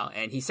right now,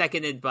 and he's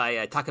seconded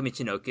by Taka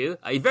Michinoku,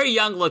 a very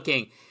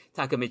young-looking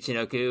Taka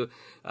Michinoku,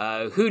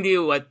 who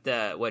knew what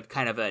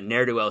kind of a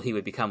ne'er-do-well he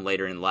would become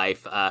later in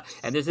life.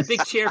 And there's a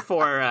big cheer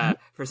for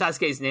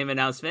Sasuke's name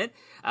announcement.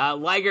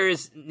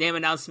 Liger's name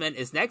announcement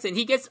is next, and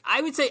he gets,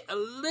 I would say, a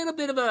little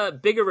bit of a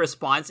bigger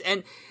response.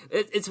 And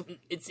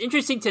it's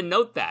interesting to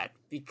note that,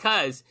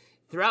 because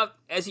throughout,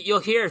 as you'll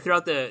hear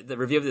throughout the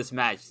review of this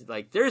match,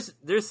 there's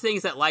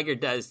things that Liger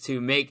does to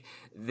make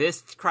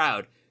this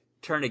crowd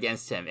turn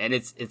against him, and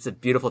it's a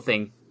beautiful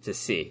thing to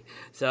see.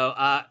 So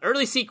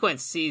early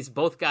sequence sees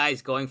both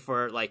guys going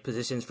for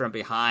positions from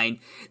behind,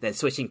 then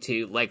switching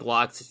to leg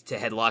locks to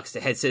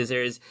head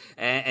scissors,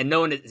 and no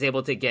one is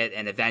able to get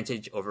an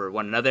advantage over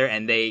one another,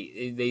 and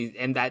they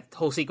end that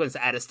whole sequence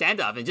at a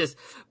standoff, and just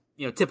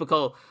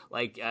typical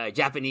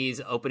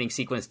Japanese opening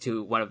sequence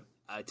to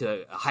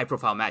a high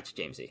profile match,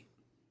 Jamesy.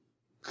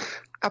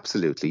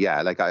 Absolutely,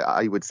 yeah.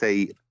 I would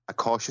say a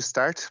cautious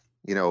start.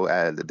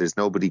 There's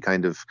nobody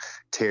kind of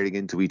tearing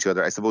into each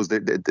other. I suppose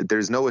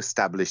there's no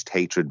established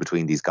hatred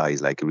between these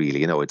guys,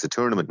 really. It's a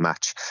tournament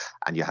match,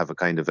 and you have a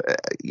kind of,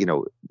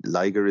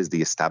 Liger is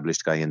the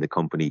established guy in the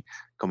company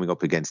coming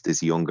up against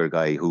this younger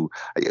guy who,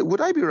 would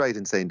I be right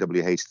in saying,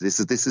 WH, this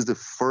is the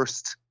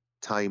first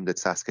time that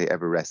Sasuke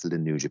ever wrestled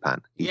in New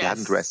Japan? He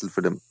hadn't wrestled for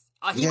them.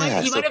 He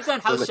might have done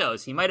house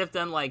shows. He might have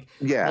done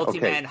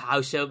multi-man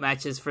house show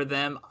matches for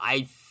them.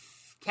 I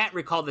can't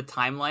recall the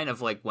timeline of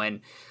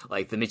when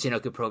the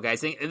Michinoku Pro guys.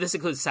 This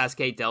includes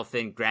Sasuke,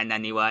 Delphin, Grand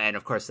Naniwa, and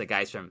of course the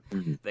guys from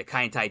the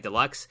Kaientai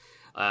Deluxe,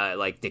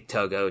 Dick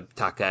Togo,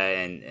 Taka,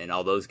 and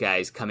all those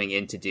guys coming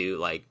in to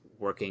do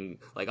working.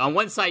 On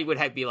one side would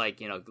be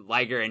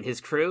Liger and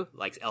his crew,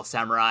 El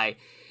Samurai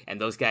and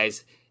those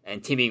guys,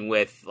 and teaming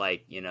with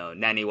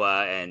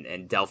Naniwa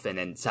and Delphin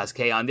and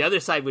Sasuke. On the other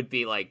side would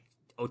be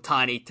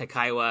Otani,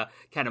 Takaiwa,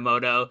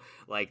 Kanemoto,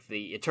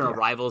 the eternal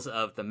rivals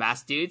of the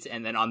masked dudes,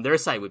 and then on their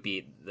side would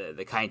be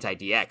the Kaientai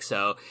DX.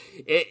 So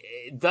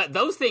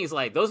those things,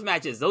 those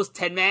matches, those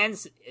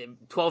 10-mans,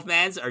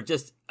 12-mans are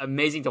just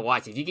amazing to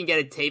watch. If you can get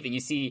a tape and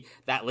you see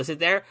that listed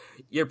there,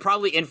 you're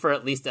probably in for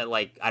at least a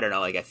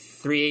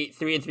 3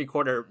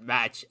 3/4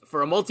 match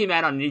for a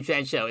multi-man on a New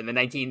Japan show in the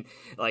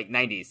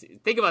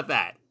 90s. Think about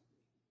that.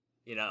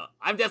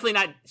 I'm definitely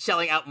not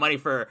shelling out money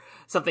for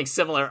something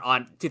similar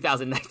on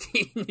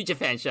 2019 New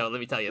Japan show. Let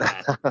me tell you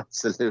that.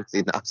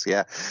 Absolutely not.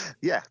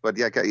 Yeah. But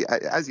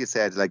as you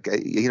said, so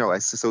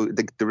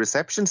the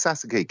reception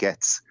Sasuke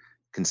gets,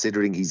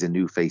 considering he's a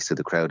new face to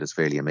the crowd, is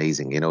fairly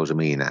amazing. You know what I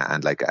mean?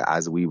 And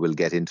as we will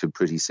get into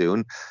pretty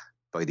soon,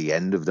 by the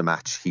end of the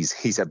match,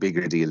 he's a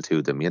bigger deal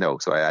to them,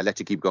 So I'll let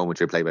you keep going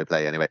with your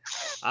play-by-play anyway.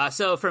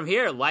 So from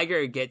here,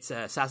 Liger gets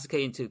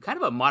Sasuke into kind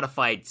of a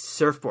modified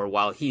surfboard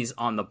while he's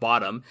on the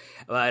bottom.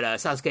 But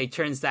Sasuke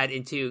turns that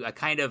into a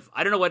kind of,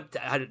 I don't know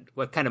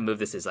what kind of move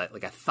this is,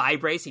 like a thigh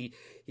brace.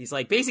 He's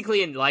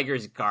basically in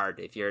Liger's guard,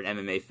 if you're an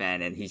MMA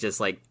fan, and he's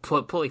just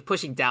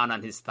pushing down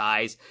on his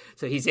thighs.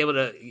 So he's able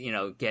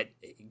to,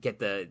 get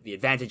the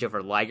advantage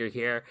over Liger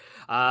here.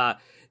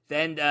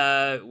 Then,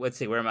 let's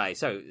see, where am I?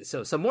 So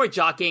some more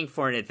jockeying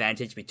for an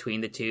advantage between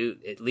the two.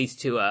 It leads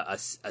to a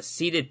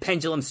seated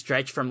pendulum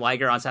stretch from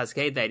Liger on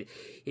Sasuke that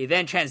he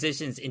then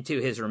transitions into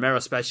his Romero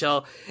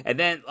special. And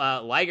then,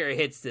 Liger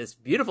hits this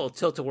beautiful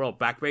tilt-a-whirl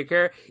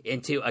backbreaker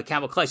into a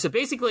camel clutch. So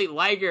basically,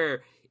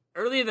 Liger,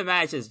 early in the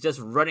match, is just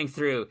running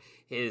through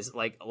his,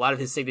 a lot of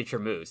his signature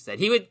moves that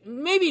he would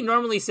maybe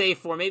normally say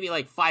for maybe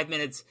 5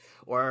 minutes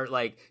or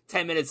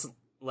 10 minutes,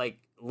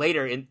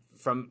 later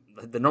from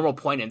the normal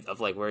point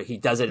of where he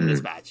does it in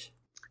this match.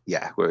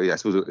 Yeah, I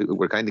suppose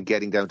we're kind of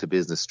getting down to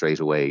business straight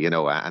away, and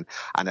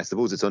I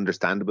suppose it's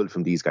understandable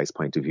from these guys'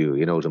 point of view,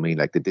 you know what I mean?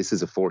 Like that this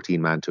is a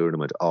 14-man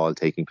tournament all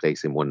taking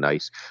place in one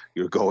night.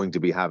 You're going to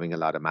be having a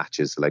lot of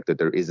matches, like that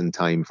there isn't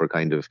time for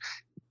kind of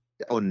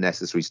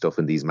unnecessary stuff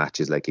in these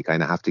matches. Like you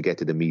kind of have to get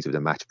to the meat of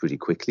the match pretty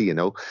quickly, and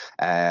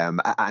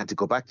to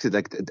go back to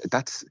like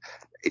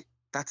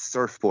that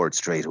surfboard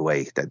straight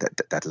away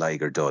that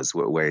Liger does,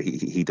 where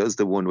he does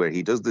the one where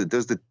he does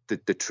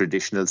the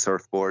traditional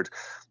surfboard,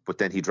 but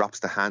then he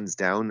drops the hands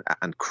down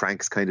and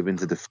cranks kind of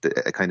into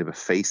a kind of a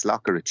face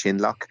lock or a chin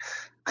lock,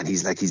 and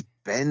he's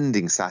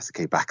bending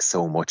Sasuke back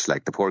so much,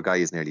 like the poor guy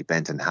is nearly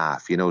bent in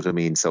half, you know what I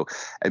mean? So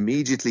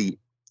immediately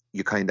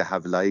you kind of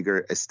have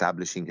Liger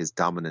establishing his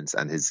dominance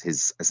and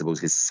his I suppose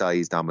his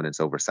size dominance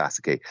over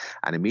Sasuke.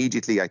 And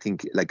immediately I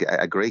think like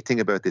a great thing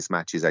about this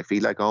match is I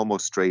feel like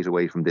almost straight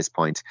away from this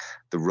point,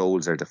 the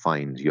roles are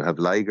defined. You have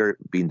Liger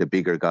being the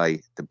bigger guy,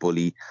 the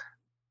bully.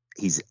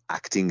 He's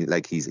acting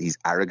like he's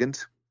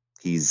arrogant.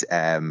 He's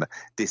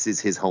this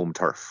is his home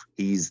turf.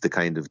 He's the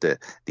kind of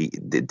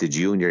the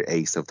junior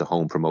ace of the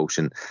home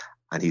promotion.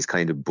 And he's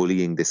kind of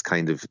bullying this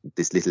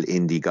little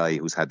indie guy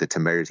who's had the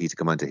temerity to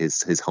come onto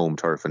his home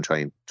turf and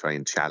try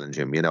and challenge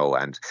him,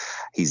 and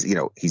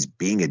he's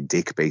being a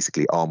dick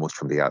basically almost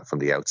from the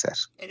outset.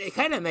 And it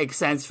kind of makes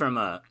sense from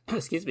a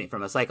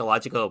from a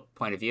psychological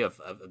point of view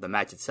of the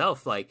match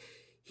itself. Like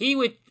he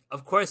would,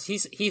 of course,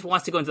 he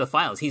wants to go into the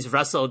finals. He's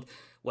wrestled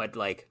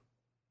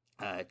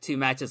 2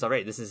 matches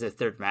already. This is his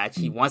 3rd match.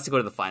 He wants to go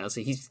to the finals.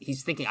 So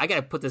he's thinking, I got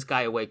to put this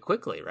guy away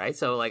quickly, right?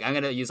 So like I'm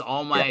going to use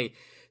all my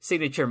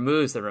signature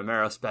moves, the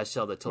Romero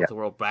special, the Tilt the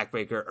World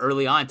backbreaker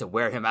early on to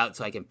wear him out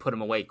so I can put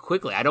him away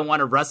quickly. I don't want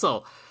to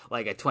wrestle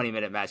like a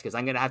 20-minute match because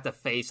I'm going to have to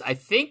face, I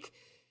think,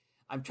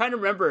 I'm trying to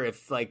remember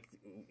if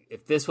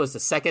this was the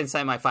second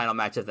semifinal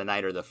match of the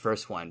night or the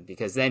first one,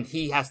 because then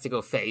he has to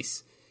go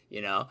face,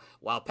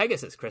 while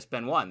Pegasus, Chris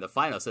Benoit, the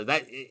final. So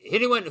that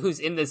anyone who's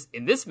in this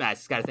match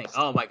has got to think,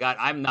 oh my God,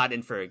 I'm not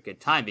in for a good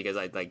time because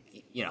I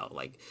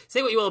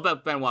say what you will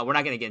about Benoit. We're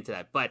not going to get into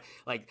that, but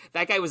like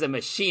that guy was a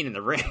machine in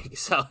the ring.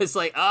 So it's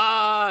like,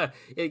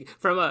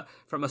 from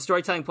a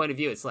storytelling point of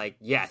view, it's like,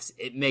 yes,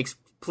 it makes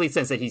complete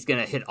sense that he's going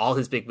to hit all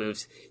his big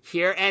moves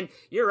here. And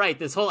you're right.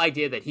 This whole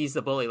idea that he's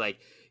the bully, like,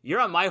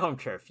 you're on my home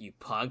turf, you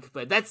punk.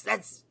 But that's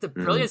the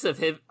brilliance of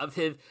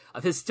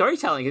his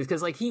storytelling, is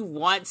because like he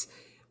wants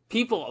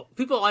people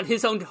on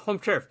his own home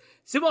turf.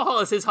 Sumo Hall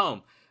is his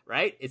home,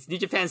 right? It's New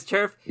Japan's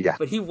turf. Yeah.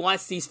 But he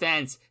wants these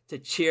fans to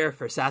cheer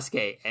for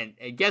Sasuke. And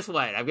guess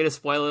what? I'm going to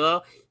spoil it a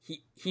little.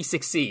 He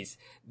succeeds.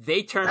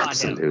 They turn on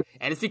him.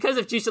 And it's because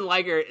of Jushin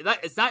Liger.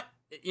 It's not,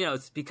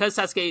 it's because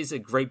Sasuke is a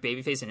great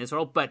babyface in his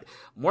world, but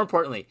more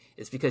importantly,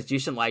 it's because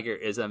Jushin Liger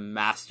is a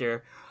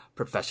master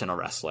professional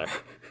wrestler.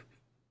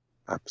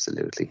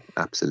 Absolutely.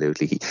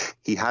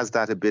 He has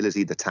that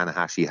ability that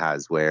Tanahashi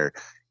has, where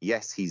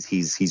yes,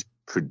 he's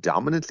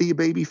predominantly a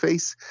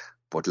babyface,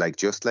 but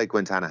just like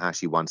when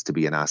Tanahashi wants to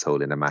be an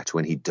asshole in a match,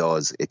 when he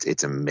does,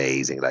 it's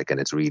amazing. And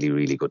it's really,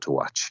 really good to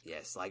watch.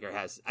 Yes, Liger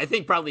has. I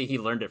think probably he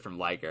learned it from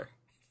Liger.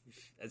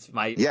 That's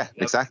my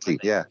exactly.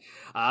 Yeah.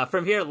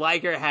 From here,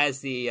 Liger has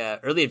the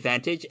early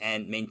advantage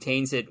and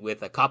maintains it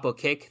with a capo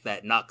kick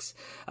that knocks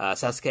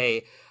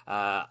Sasuke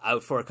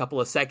out for a couple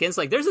of seconds.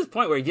 Like there's this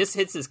point where he just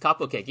hits his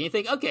capo kick, and you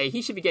think, okay,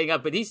 he should be getting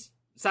up, but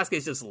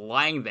Sasuke's just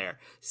lying there,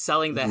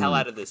 selling the hell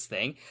out of this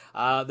thing.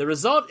 The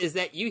result is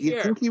that you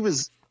hear. Do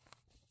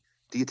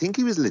you think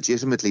he was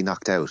legitimately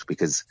knocked out?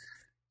 Because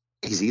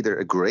he's either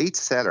a great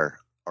seller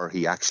or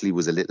he actually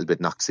was a little bit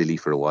knocked silly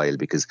for a while,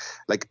 because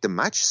the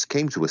match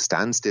came to a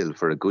standstill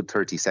for a good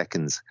 30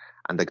 seconds,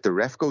 and the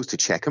ref goes to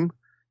check him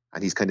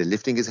and he's kind of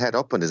lifting his head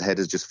up and his head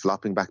is just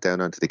flopping back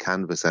down onto the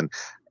canvas. And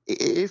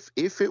if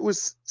it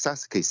was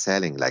Sasuke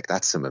selling,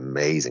 that's some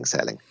amazing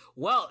selling.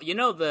 Well,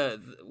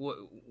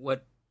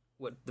 what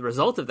the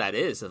result of that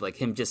is, of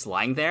him just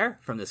lying there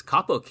from this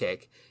capo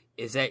kick,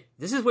 is that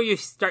this is where you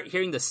start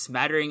hearing the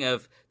smattering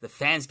of the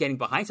fans getting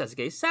behind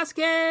Sasuke.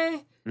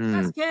 Sasuke!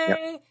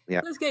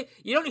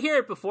 You don't hear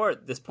it before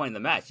this point in the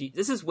match.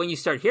 This is when you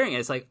start hearing it.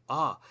 It's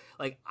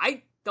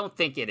I don't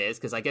think it is,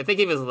 because I think if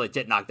he was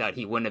legit knocked out,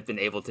 he wouldn't have been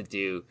able to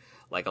do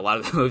a lot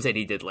of the moves that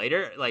he did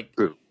later.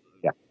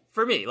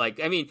 For me,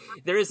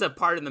 there is a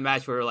part in the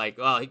match where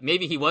we're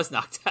maybe he was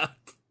knocked out.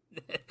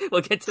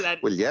 We'll get to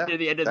that near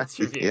the end of this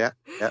review.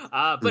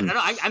 But no,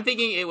 I'm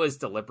thinking it was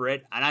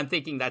deliberate, and I'm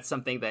thinking that's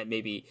something that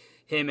maybe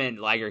him and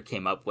Liger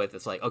came up with.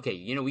 It's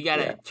okay, we got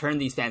to turn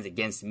these fans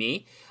against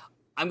me.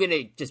 I'm going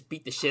to just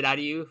beat the shit out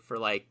of you for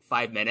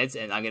 5 minutes,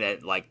 and I'm going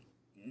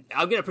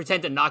to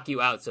pretend to knock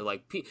you out. So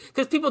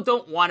because people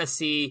don't want to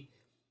see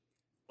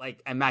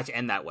a match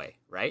end that way,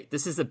 right?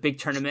 This is a big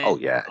tournament. Oh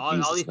yeah. All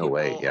these people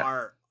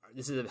are.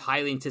 This is a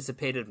highly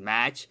anticipated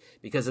match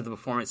because of the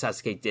performance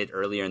Sasuke did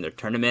earlier in their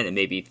tournament, and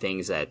maybe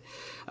things that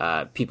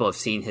people have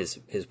seen his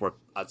work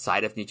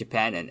outside of New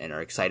Japan and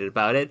are excited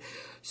about it.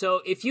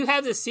 So if you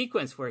have this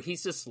sequence where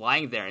he's just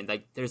lying there and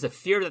there's a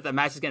fear that the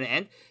match is going to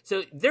end,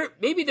 so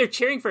maybe they're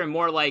cheering for him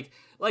more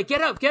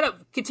get up,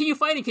 continue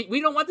fighting.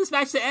 We don't want this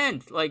match to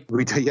end. But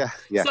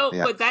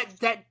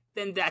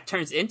then that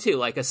turns into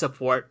like a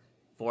support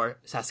for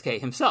Sasuke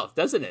himself,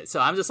 doesn't it? So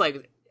I'm just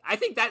like, I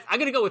think that I'm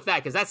gonna go with that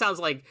because that sounds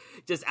like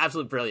just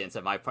absolute brilliance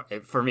on my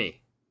part, for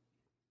me.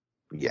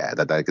 Yeah,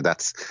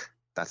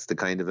 that's the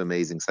kind of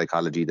amazing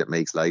psychology that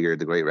makes Liger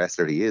the great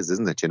wrestler he is,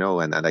 isn't it?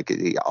 And like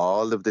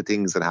all of the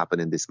things that happen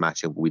in this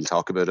match, and we'll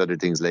talk about other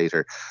things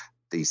later,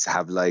 these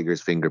have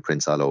Liger's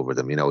fingerprints all over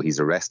them. He's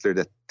a wrestler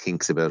that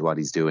thinks about what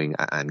he's doing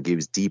and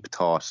gives deep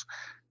thought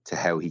to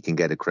how he can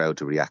get a crowd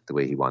to react the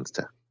way he wants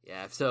to.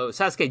 Yeah, so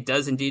Sasuke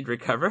does indeed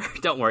recover.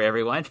 Don't worry,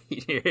 everyone.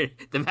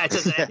 The match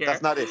doesn't end here.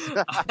 That's not it.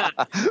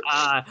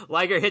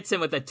 Liger hits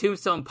him with a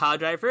tombstone pile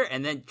driver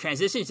and then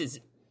transitions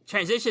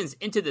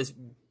into this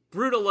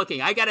brutal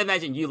looking. I gotta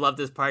imagine you love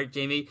this part,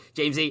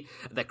 Jamesy,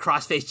 the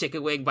crossface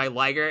chicken wing by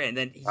Liger, and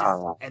then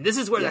and this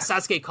is where the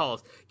Sasuke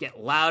calls get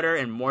louder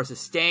and more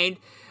sustained.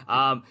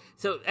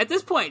 So at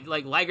this point,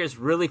 like Liger's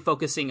really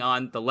focusing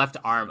on the left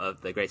arm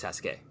of the great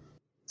Sasuke.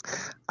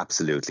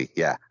 Absolutely,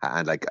 yeah.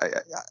 And like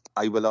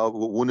I will.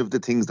 One of the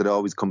things that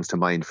always comes to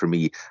mind for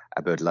me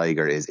about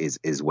Liger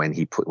is when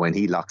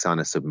he locks on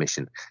a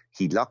submission.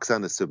 He locks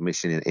on a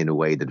submission in a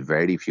way that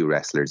very few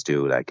wrestlers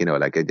do. Like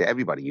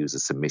everybody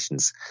uses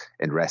submissions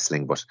in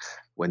wrestling, but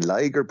when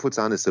Liger puts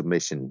on a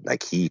submission,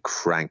 like he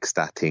cranks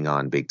that thing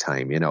on big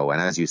time.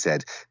 And as you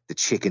said, the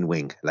chicken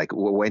wing. Like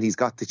when he's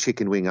got the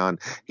chicken wing on,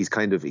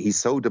 he's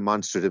so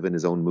demonstrative in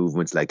his own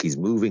movements. Like he's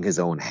moving his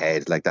own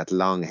head, like that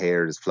long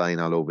hair is flying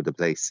all over the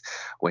place.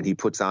 When he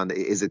puts on,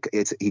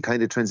 he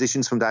kind of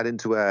transitions from that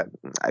into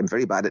I'm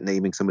very bad at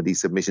naming some of these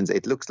submissions.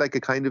 It looks like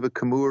a kind of a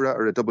Kimura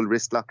or a double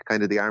wrist lock,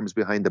 kind of the arms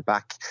behind the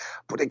back.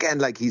 But again,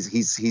 like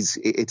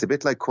it's a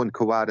bit like when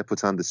Kawada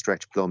puts on the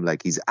stretch plum.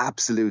 Like he's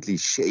absolutely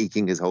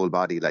shaking his whole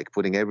body, like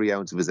putting every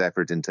ounce of his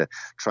effort into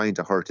trying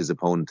to hurt his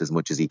opponent as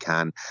much as he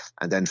can,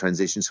 and then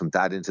transitions from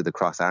that into the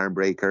cross arm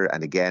breaker.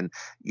 And again,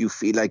 you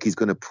feel like he's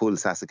going to pull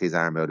Sasuke's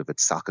arm out of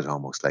its socket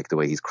almost, like the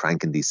way he's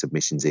cranking these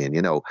submissions in,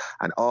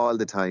 and all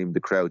the time the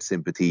crowd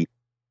sympathy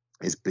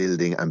is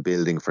building and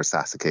building for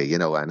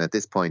Sasuke, and at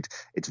this point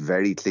it's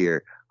very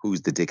clear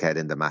who's the dickhead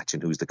in the match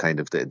and who's the kind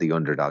of the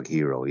underdog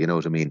hero, you know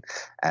what I mean?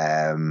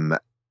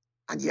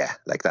 And yeah,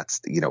 like that's,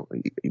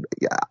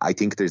 I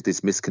think there's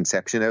this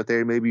misconception out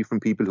there maybe from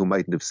people who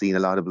mightn't have seen a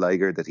lot of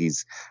Liger that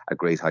he's a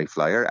great high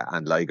flyer,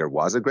 and Liger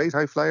was a great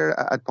high flyer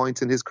at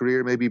points in his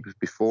career, maybe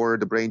before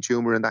the brain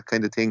tumor and that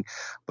kind of thing.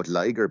 But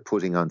Liger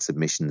putting on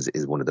submissions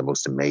is one of the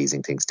most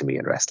amazing things to me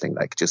in wrestling,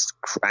 like just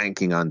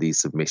cranking on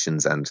these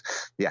submissions. And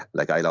yeah,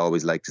 like I'd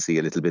always like to see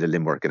a little bit of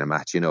limb work in a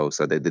match,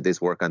 so this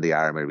work on the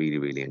arm I really,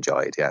 really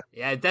enjoyed.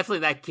 Yeah, definitely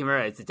that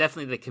Kimura. It's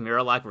definitely the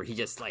Kimura lock where he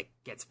just like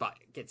gets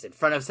in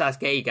front of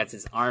Sasuke, he gets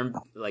his arm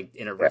like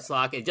in a wrist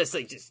lock and just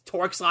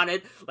torques on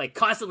it, like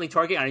constantly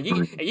torquing on it.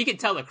 And you can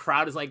tell the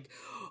crowd is like,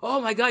 oh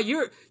my god,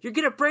 you're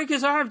gonna break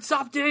his arm,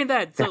 stop doing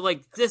that. So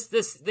like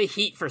the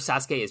heat for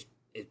Sasuke is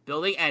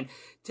building, and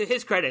to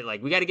his credit,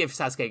 like we got to give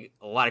Sasuke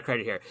a lot of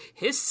credit here.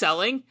 His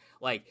selling,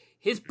 like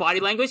his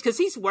body language, because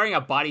he's wearing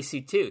a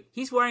bodysuit too.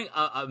 He's wearing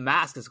a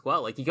mask as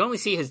well. Like you can only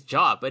see his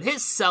jaw, but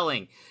his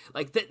selling,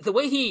 like the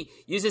way he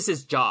uses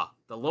his jaw,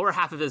 the lower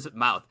half of his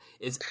mouth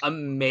is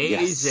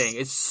amazing.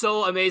 Yes. It's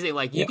so amazing.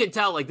 Like you can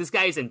tell, like this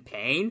guy is in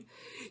pain.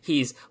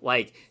 He's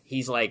like,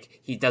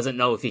 he doesn't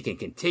know if he can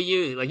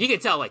continue. Like you can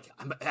tell, like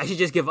I should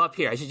just give up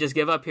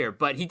here.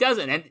 But he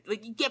doesn't. And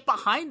like you get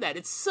behind that.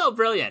 It's so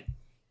brilliant.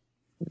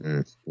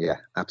 Yeah,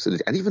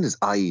 absolutely. And even his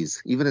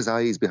eyes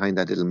behind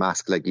that little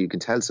mask, like you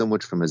can tell so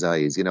much from his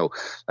eyes,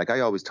 like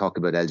I always talk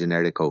about El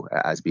Generico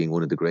as being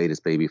one of the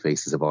greatest baby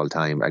faces of all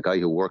time, a guy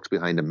who worked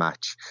behind a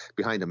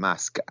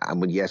mask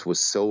and yet was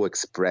so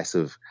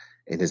expressive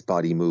in his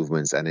body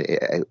movements, and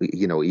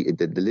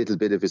the little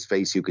bit of his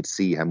face, you could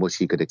see how much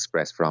he could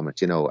express from it,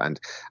 and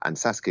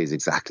Sasuke is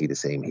exactly the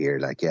same here.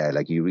 Like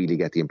you really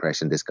get the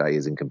impression this guy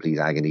is in complete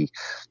agony.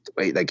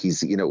 Like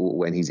he's,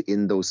 when he's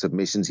in those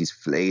submissions, he's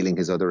flailing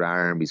his other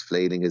arm, he's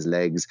flailing his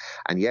legs,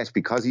 and yet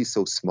because he's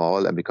so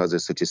small and because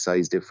there's such a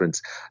size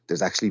difference,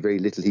 there's actually very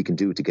little he can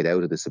do to get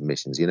out of the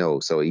submissions,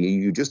 so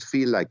you just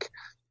feel like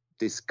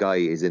this guy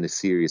is in a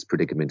serious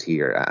predicament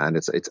here, and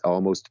it's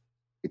almost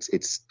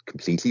it's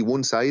completely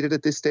one-sided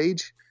at this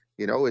stage.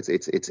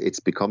 It's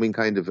becoming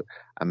kind of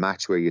a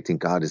match where you think,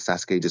 God, is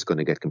Sasuke just going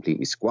to get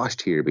completely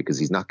squashed here, because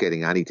he's not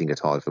getting anything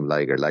at all from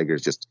Liger.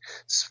 Liger's just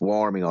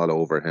swarming all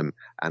over him.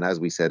 And as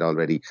we said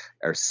already,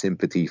 our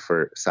sympathy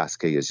for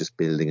Sasuke is just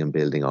building and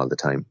building all the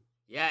time.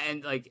 Yeah,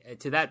 and like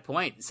to that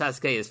point,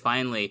 Sasuke is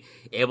finally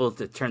able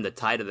to turn the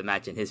tide of the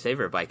match in his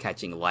favor by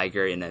catching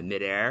Liger in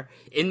midair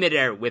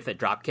with a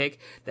drop kick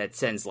that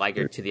sends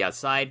Liger to the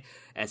outside.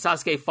 And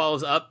Sasuke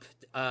follows up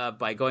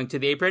by going to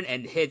the apron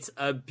and hits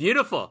a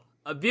beautiful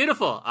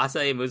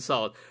Asai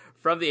moonsault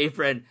from the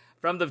apron,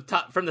 from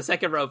the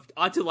second rope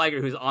onto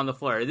Liger, who's on the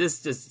floor. This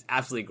is just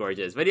absolutely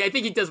gorgeous. But I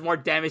think he does more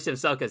damage to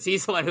himself because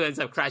he's the one who ends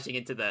up crashing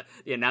into the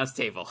announce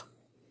table.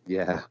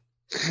 Yeah,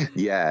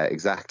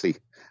 exactly.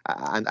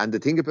 And the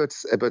thing about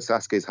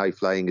Sasuke's high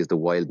flying is the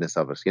wildness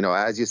of it.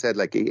 As you said,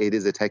 like it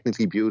is a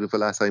technically beautiful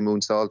Asai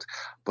moonsault,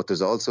 but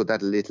there's also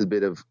that little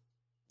bit of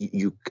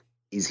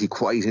is he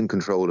quite in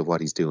control of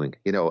what he's doing?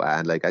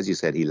 And like, as you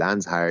said, he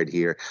lands hard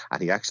here,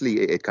 and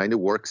it kind of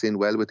works in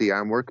well with the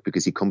arm work,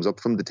 because he comes up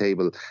from the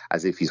table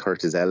as if he's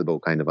hurt his elbow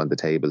kind of on the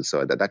table.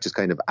 So that just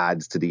kind of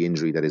adds to the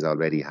injury that he's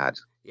already had.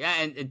 Yeah,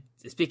 and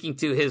speaking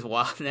to his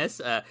wildness,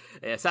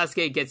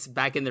 Sasuke gets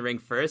back in the ring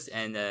first,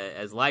 and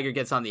as Liger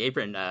gets on the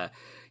apron,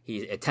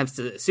 he attempts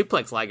to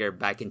suplex Liger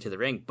back into the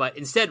ring, but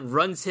instead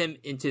runs him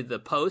into the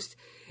post.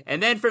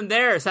 And then from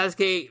there,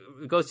 Sasuke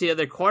goes to the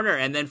other corner,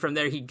 and then from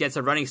there he gets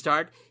a running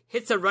start,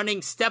 hits a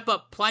running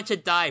step-up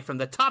plancha dive from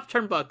the top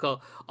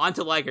turnbuckle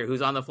onto Liger,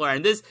 who's on the floor.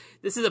 And this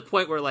is a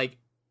point where, like,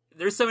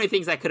 there's so many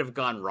things that could have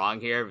gone wrong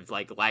here.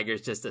 Like,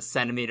 Liger's just a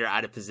centimeter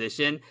out of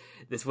position.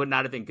 This would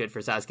not have been good for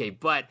Sasuke,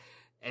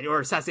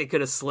 or Sasuke could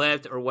have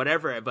slipped or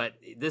whatever. But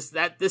this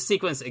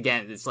sequence,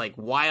 again, it's like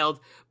wild,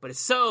 but it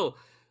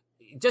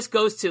just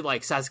goes to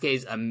like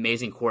Sasuke's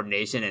amazing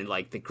coordination and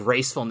like the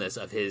gracefulness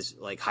of his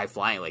like high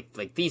flying,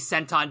 like these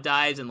senton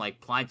dives and like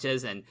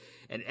planchas and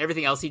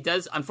everything else he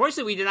does.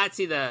 Unfortunately, we did not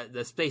see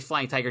the space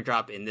flying tiger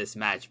drop in this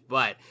match,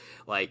 but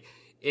like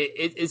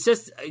it's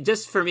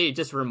just for me, it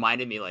just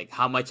reminded me like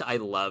how much I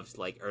loved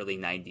like early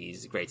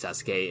 90s great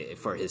Sasuke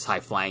for his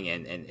high flying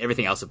and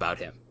everything else about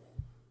him.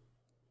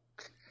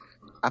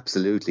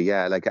 Absolutely,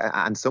 yeah. Like,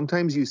 and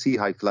sometimes you see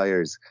high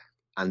flyers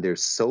and they're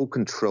so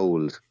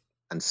controlled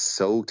and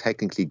so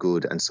technically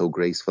good and so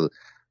graceful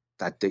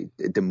that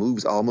the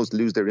moves almost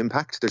lose their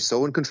impact. They're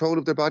so in control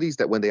of their bodies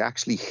that when they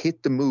actually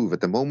hit the move, at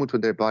the moment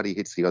when their body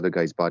hits the other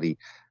guy's body,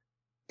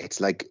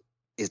 it's like,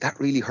 is that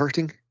really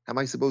hurting? Am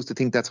I supposed to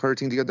think that's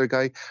hurting the other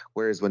guy?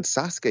 Whereas when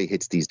Sasuke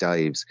hits these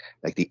dives,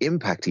 like the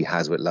impact he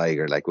has with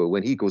Liger, like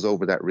when he goes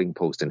over that ring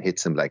post and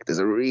hits him, like there's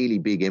a really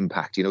big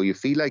impact. You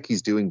feel like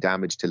he's doing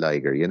damage to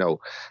Liger,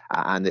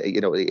 And,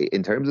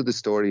 in terms of the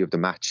story of the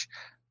match,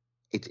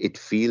 it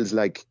feels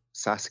like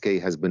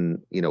Sasuke has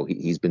been,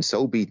 he's been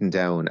so beaten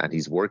down and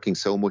he's working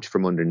so much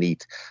from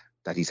underneath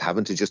that he's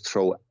having to just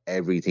throw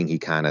everything he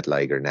can at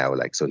Liger now.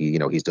 Like, so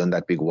he's done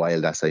that big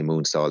wild Asai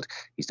moonsault.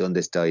 He's done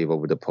this dive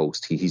over the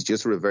post. He's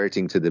just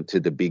reverting to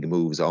the big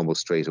moves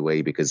almost straight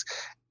away, because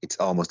it's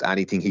almost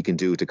anything he can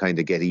do to kind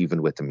of get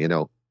even with them,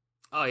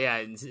 Oh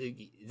yeah,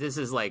 this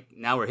is like,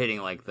 now we're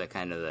hitting like the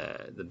kind of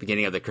the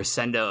beginning of the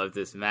crescendo of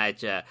this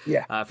match.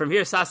 From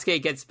here,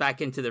 Sasuke gets back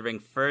into the ring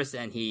first,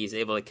 and he's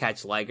able to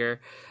catch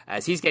Liger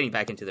as he's getting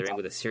back into the ring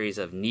with a series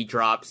of knee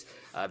drops,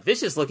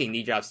 vicious looking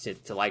knee drops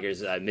to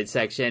Liger's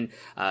midsection.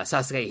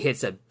 Sasuke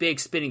hits a big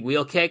spinning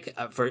wheel kick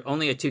for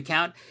only a 2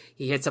 count.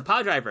 He hits a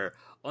power driver.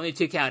 Only a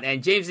 2 count.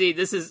 And Jamesy,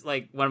 this is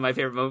like one of my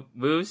favorite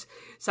moves.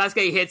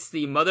 Sasuke hits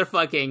the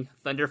motherfucking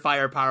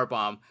Thunderfire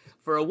powerbomb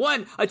for a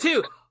 1, a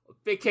 2.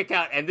 Big kick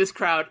out, and this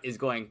crowd is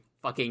going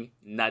fucking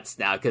nuts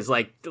now, because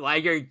like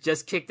Liger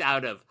just kicked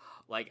out of,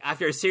 like,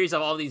 after a series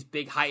of all these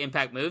big high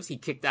impact moves, he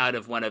kicked out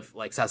of one of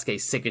like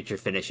Sasuke's signature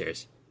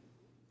finishers.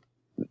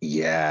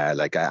 Yeah,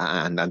 like,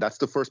 and that's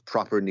the first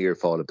proper near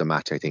fall of the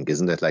match, I think,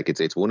 isn't it? Like,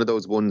 it's one of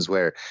those ones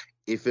where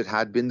if it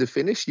had been the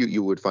finish,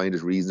 you would find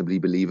it reasonably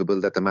believable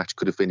that the match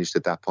could have finished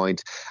at that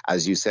point.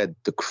 As you said,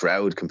 the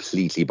crowd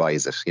completely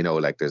buys it.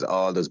 Like, there's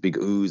all those big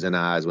oohs and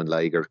ahs when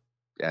Liger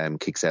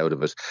kicks out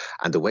of it,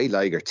 and the way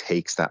Liger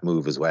takes that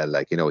move as well,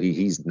 like,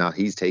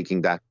 he's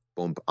taking that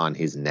bump on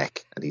his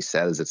neck and he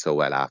sells it so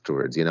well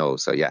afterwards,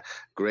 so yeah,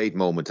 great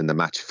moment in the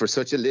match for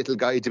such a little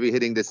guy to be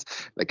hitting this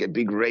like a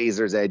big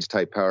razor's edge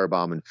type power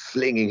bomb and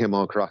flinging him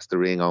across the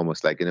ring,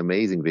 almost like an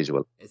amazing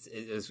visual.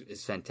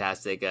 It's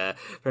fantastic.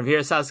 From here,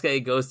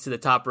 Sasuke goes to the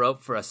top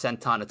rope for a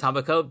senton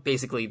atomiko,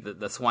 basically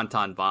the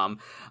swanton bomb,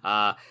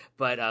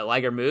 but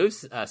Liger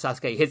moves.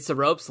 Sasuke hits the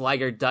ropes.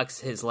 Liger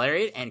ducks his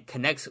lariat and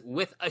connects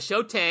with a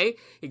shote.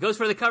 He goes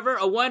for the cover,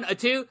 a 1, a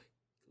 2.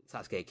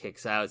 Sasuke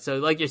kicks out. So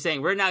like you're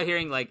saying, we're now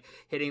hearing like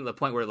hitting the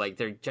point where like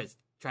they're just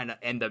trying to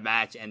end the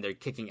match and they're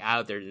kicking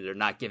out. They're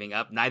not giving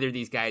up. Neither of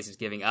these guys is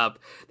giving up.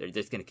 They're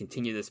just going to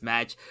continue this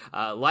match.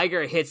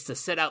 Liger hits the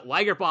sit out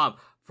Liger bomb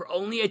for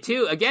only a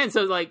 2 again.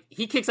 So like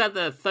he kicks out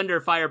the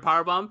Thunder Fire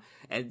power bomb,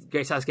 and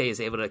Great Sasuke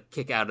is able to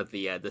kick out of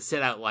the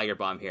sit out Liger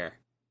bomb here.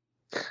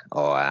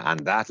 Oh, and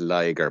that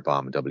Liger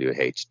bomb,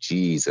 WH,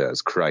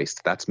 Jesus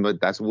Christ, that's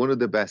one of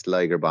the best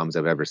Liger bombs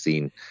I've ever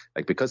seen.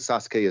 Like, because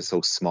Sasuke is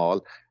so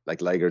small, like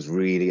Liger's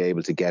really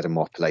able to get him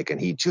up, like, and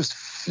he just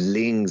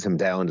flings him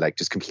down, like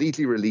just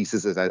completely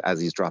releases it as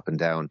he's dropping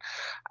down,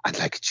 and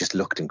like it just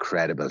looked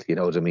incredible, you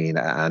know what I mean?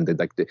 And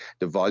like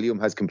the volume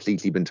has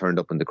completely been turned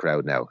up in the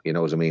crowd now, you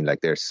know what I mean?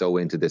 Like, they're so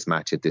into this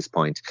match at this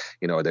point,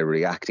 they're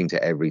reacting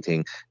to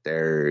everything.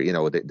 They're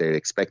they're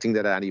expecting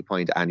that at any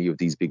point any of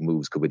these big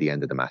moves could be the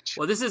end of the match.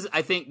 Well, this is,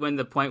 I think, when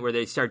the point where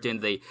they start doing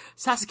the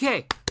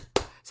Sasuke.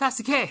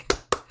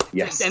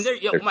 Yes, and they're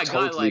oh my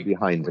totally god, like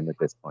behind him at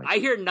this point. I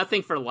hear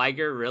nothing for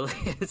Liger, really.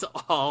 It's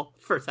all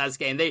for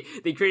Sasuke, and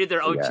they created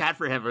their own chat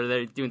for him where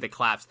they're doing the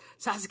claps.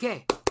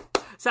 Sasuke.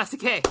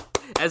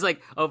 I was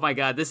like, oh my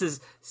god, this is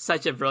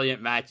such a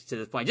brilliant match to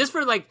this point. Just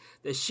for like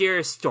the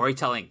sheer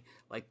storytelling,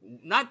 like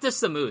not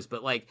just the moves,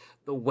 but like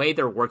the way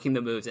they're working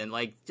the moves, and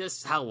like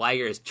just how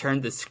Liger has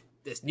turned this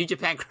this New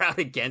Japan crowd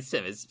against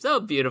him is so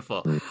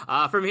beautiful.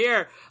 From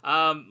here,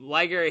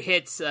 Liger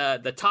hits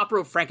the top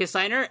rope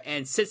Frankensteiner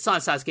and sits on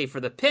Sasuke for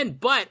the pin,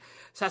 but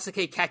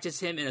Sasuke catches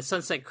him in a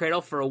sunset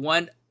cradle for a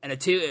 1 and a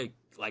 2.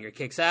 Liger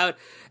kicks out,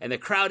 and the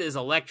crowd is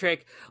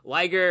electric.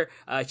 Liger,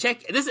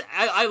 check this.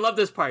 I love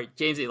this part,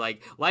 Jamesy.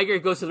 Like, Liger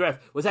goes to the ref.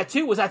 Was that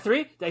 2? Was that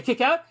 3? Did I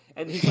kick out?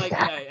 And he's like,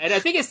 and I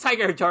think it's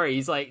Tiger Hattori.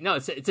 He's like, no,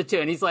 it's a 2.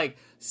 And he's like,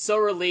 so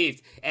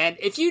relieved. And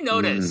if you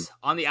notice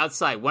on the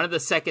outside, one of the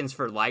seconds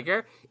for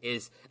Liger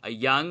is a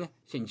young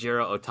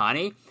Shinjiro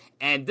Otani.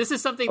 And this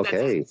is something that's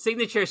a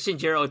signature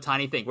Shinjiro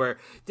Otani thing, where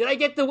did I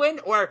get the win?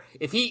 Or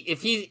if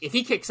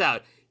he kicks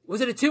out,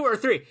 was it a 2 or a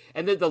 3?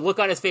 And then the look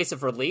on his face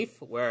of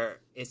relief, where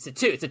it's a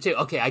 2. It's a 2.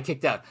 Okay, I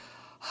kicked out.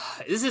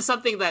 This is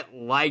something that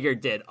Liger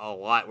did a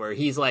lot, where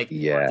he's like,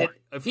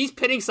 if he's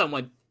pinning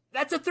someone,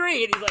 that's a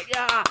 3. And he's like,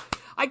 yeah,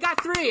 I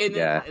got 3. And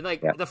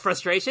then, the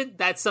frustration,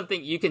 that's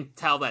something you can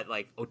tell that,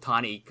 like,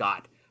 Otani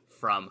got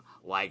from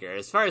Liger,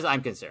 as far as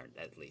I'm concerned,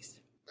 at least.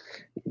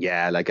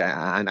 Yeah, like,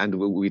 and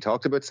we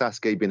talked about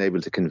Sasuke being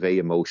able to convey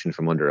emotion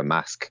from under a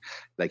mask.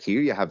 Like,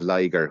 here you have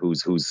Liger,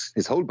 who's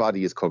his whole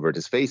body is covered,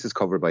 his face is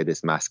covered by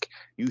this mask.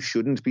 You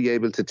shouldn't be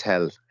able to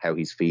tell how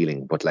he's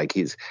feeling, but like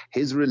his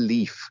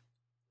relief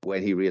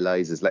when he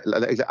realizes, like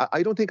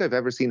I don't think I've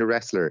ever seen a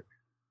wrestler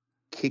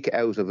kick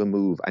out of a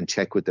move and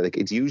check with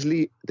it's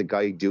usually the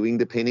guy doing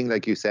the pinning,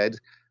 like you said,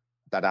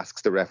 that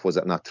asks the ref, was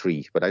it not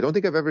 3? But I don't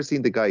think I've ever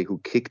seen the guy who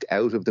kicked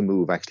out of the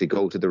move actually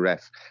go to the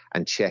ref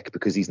and check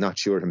because he's not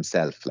sure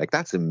himself. Like,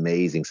 that's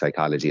amazing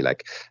psychology.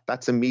 Like,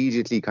 that's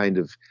immediately kind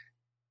of,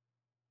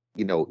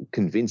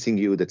 convincing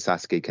you that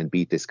Sasuke can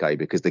beat this guy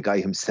because the guy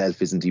himself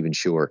isn't even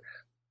sure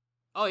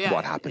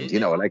what happened.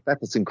 Like,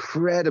 that's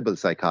incredible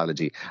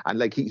psychology. And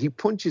like, he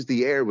punches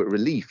the air with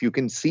relief. You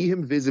can see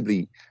him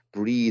visibly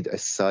breathe a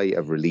sigh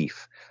of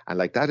relief. And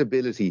like, that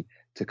ability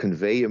to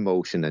convey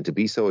emotion and to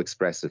be so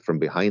expressive from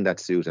behind that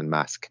suit and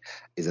mask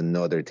is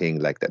another thing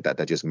like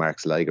that just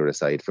marks Liger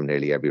aside from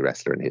nearly every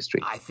wrestler in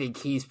history. I think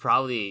he's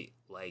probably,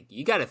 like,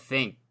 you got to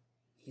think,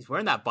 he's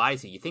wearing that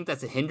bodysuit. You think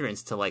that's a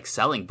hindrance to, like,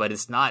 selling, but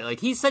it's not. Like,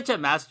 he's such a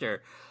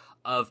master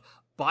of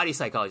body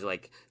psychology,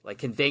 like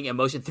conveying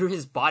emotion through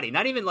his body.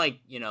 Not even like,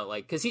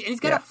 because he's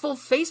got a full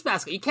face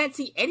mask. You can't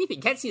see anything.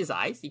 You can't see his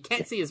eyes. You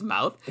can't see his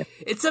mouth. Yeah.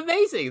 It's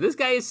amazing. This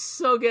guy is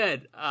so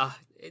good.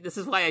 This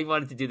is why I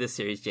wanted to do this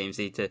series,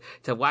 Jamesy,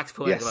 to wax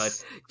poetic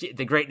about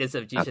the greatness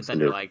of Jushin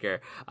Thunder Liger.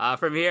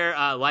 From here,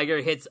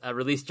 Liger hits a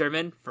release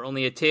German for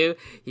only a 2.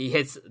 He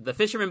hits the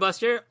Fisherman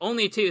Buster,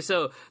 only a 2.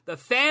 So the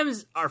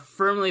fans are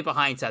firmly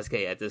behind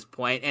Sasuke at this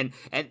point, and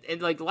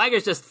like,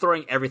 Liger's just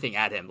throwing everything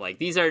at him. Like,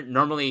 these are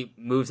normally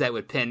moves that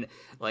would pin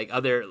like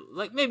other,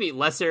 like, maybe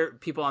lesser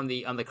people on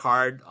the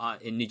card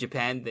in New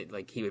Japan. That,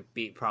 like, he would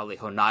beat probably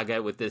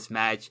Honaga with this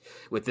match,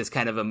 with this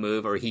kind of a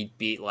move, or he'd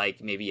beat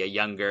like maybe a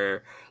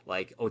younger,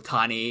 like,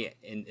 Otani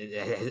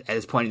at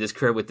his point in his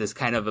career with this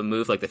kind of a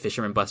move, like the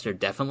Fisherman Buster,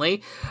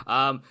 definitely.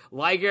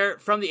 Liger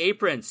from the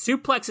apron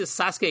suplexes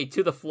Sasuke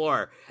to the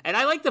floor, and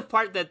I like the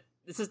part that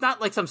this is not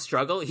like some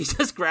struggle. He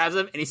just grabs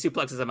him and he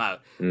suplexes him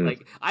out.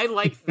 Like, I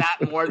like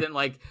that more than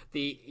like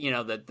the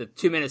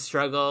 2-minute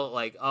struggle.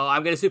 Like, oh,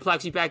 I'm going to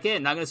suplex you back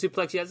in. I'm going to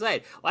suplex you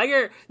outside.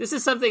 Liger, this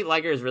is something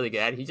Liger is really good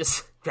at. He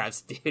just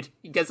grabs the dude.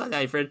 He gets on the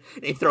apron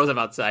and he throws him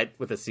outside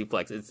with a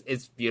suplex.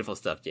 It's beautiful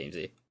stuff,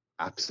 Jamesy.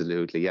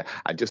 Absolutely, yeah.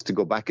 And just to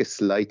go back a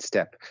slight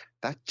step,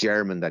 that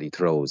German that he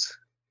throws,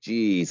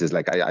 Jesus,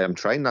 like, I'm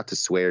trying not to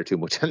swear too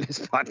much on this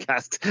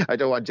podcast. I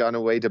don't want John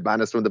Away to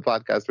ban us from the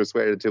podcast for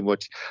swearing too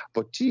much.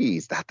 But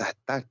geez,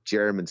 that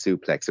German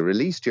suplex, a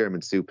release German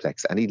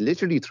suplex, and he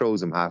literally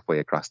throws him halfway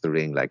across the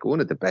ring, like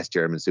one of the best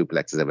German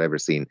suplexes I've ever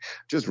seen.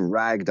 Just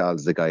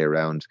ragdolls the guy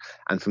around.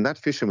 And from that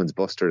Fisherman's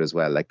Buster as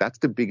well, like, that's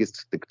the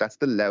biggest, that's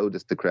the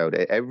loudest the crowd.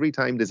 Every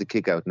time there's a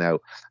kick out now,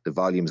 the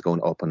volume's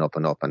going up and up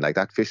and up. And like,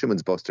 that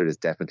Fisherman's Buster is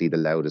definitely the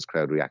loudest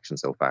crowd reaction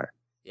so far.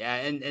 Yeah,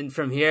 and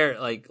from here,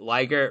 like,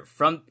 Liger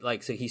so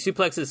he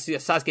suplexes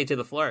Sasuke to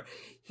the floor.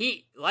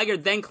 Liger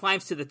then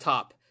climbs to the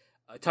top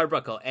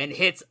turnbuckle and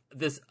hits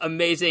this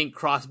amazing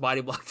cross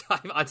body block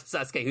dive onto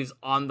Sasuke, who's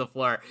on the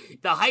floor.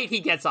 The height he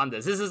gets on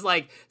this is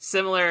like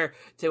similar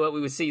to what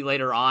we would see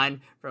later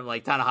on from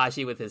like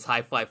Tanahashi with his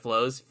high fly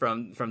flows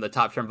from the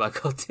top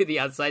turnbuckle to the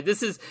outside.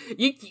 This is,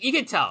 you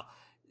can tell,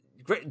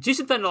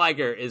 Jushin Thunder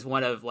Liger is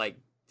one of like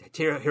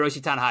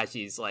Hiroshi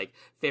Tanahashi's like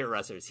favorite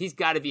wrestlers. He's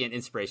got to be an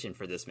inspiration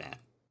for this man.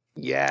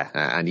 Yeah,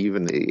 and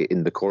even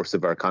in the course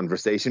of our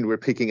conversation, we're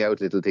picking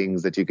out little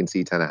things that you can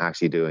see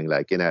Tanahashi doing,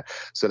 like,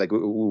 so like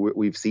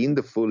we've seen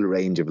the full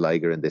range of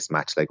Liger in this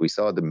match. Like, we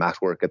saw the mat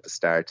work at the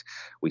start,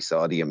 we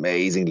saw the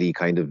amazingly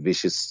kind of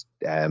vicious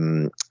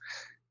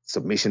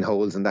submission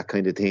holds and that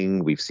kind of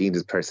thing. We've seen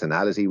his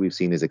personality, we've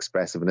seen his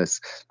expressiveness,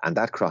 and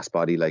that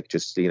crossbody, like,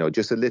 just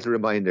a little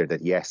reminder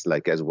that yes,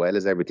 like, as well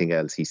as everything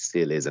else, he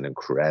still is an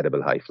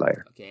incredible high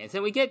flyer. Okay, and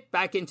so we get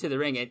back into the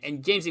ring,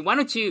 and Jamesy, why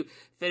don't you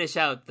finish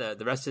out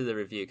the rest of the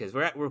review, because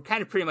we're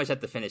kind of pretty much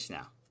at the finish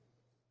now.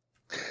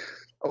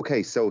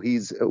 Okay, so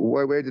he's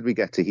where did we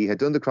get to? He had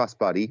done the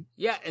crossbody.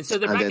 Yeah, and so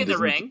they're back in the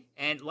ring,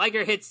 and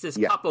Liger hits this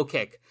capo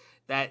kick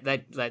that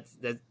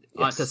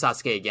onto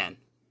Sasuke again.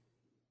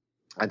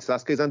 And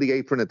Sasuke's on the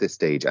apron at this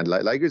stage, and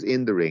Liger's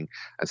in the ring,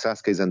 and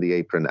Sasuke's on the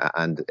apron,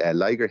 and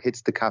Liger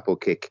hits the capo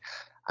kick.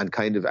 And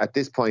kind of at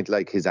this point,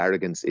 like his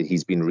arrogance,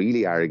 he's been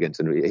really arrogant,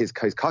 and his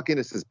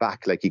cockiness is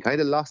back. Like he kind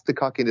of lost the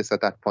cockiness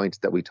at that point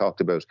that we talked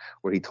about,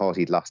 where he thought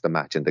he'd lost the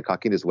match, and the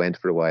cockiness went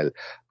for a while.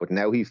 But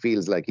now he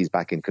feels like he's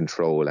back in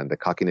control, and the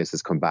cockiness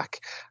has come back.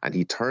 And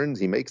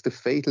he makes the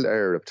fatal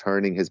error of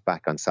turning his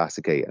back on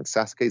Sasuke, and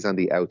Sasuke's on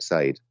the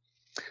outside.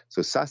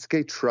 So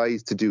Sasuke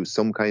tries to do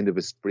some kind of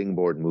a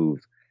springboard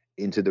move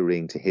into the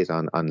ring to hit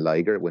on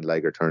Liger when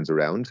Liger turns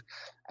around.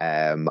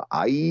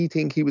 I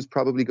think he was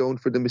probably going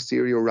for the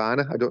Mysterio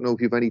Rana. I don't know if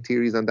you have any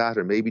theories on that,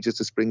 or maybe just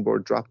a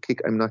springboard drop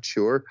kick. I'm not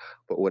sure.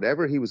 But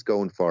whatever he was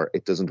going for,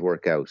 it doesn't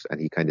work out. And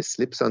he kind of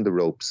slips on the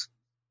ropes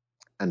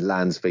and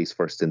lands face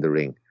first in the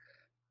ring.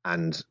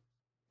 And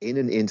in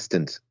an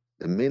instant,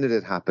 the minute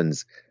it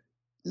happens,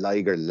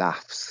 Liger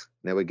laughs.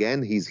 Now,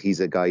 again, he's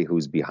a guy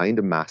who's behind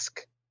a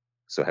mask.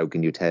 So how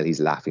can you tell he's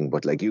laughing?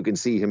 But like you can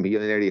see him, he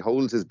nearly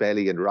holds his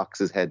belly and rocks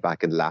his head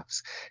back and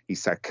laughs. He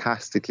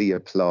sarcastically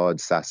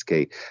applauds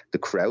Sasuke. The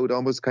crowd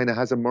almost kind of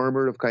has a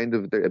murmur of kind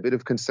of a bit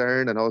of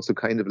concern and also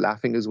kind of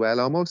laughing as well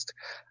almost.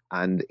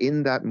 And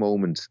in that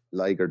moment,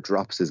 Liger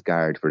drops his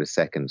guard for a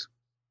second.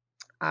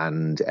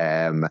 And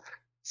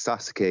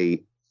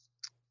Sasuke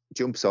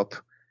jumps up,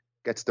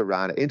 gets the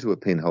Rana into a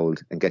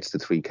pinhold and gets the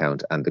 3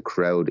 count, and the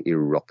crowd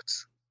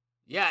erupts.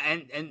 Yeah,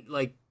 and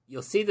like,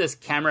 you'll see this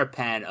camera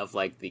pan of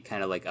like the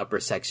kind of like upper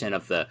section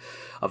of the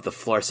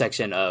floor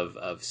section of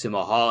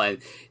Sumo Hall, and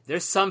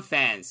there's some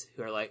fans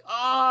who are like,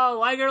 "Oh,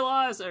 Liger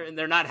lost," and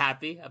they're not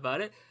happy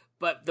about it.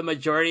 But the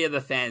majority of the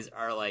fans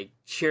are like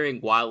cheering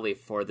wildly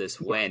for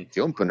this win,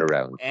 jumping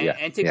around.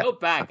 And to go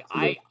back,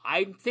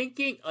 I'm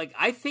thinking like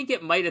I think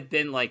it might have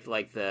been like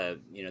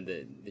the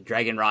the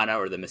Dragon Rana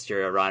or the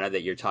Mysterio Rana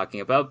that you're talking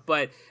about.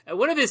 But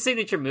one of his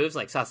signature moves,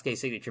 like Sasuke's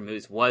signature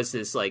moves, was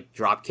this like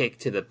drop kick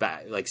to the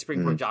back, like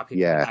springboard drop kick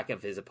to the back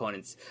of his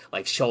opponent's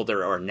like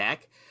shoulder or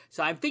neck.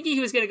 So I'm thinking he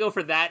was going to go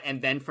for that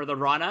and then for the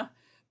Rana.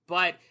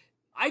 But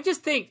I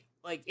just think,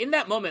 like, in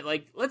that moment,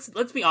 like,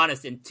 let's be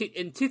honest, in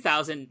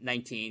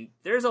 2019,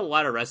 there's a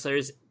lot of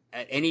wrestlers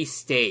at any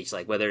stage,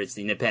 like whether it's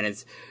the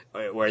independents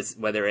or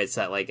whether it's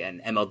at like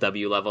an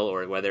MLW level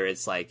or whether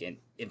it's like an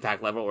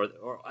Impact level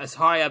or as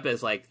high up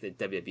as like the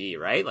WWE,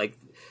 right? Like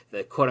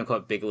the quote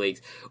unquote big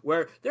leagues,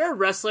 where there are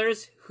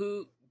wrestlers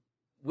who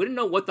wouldn't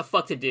know what the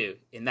fuck to do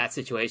in that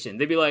situation.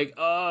 They'd be like,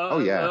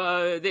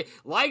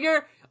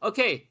 Liger,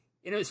 okay,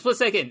 in a split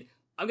second,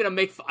 I'm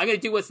gonna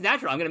do what's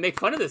natural. I'm gonna make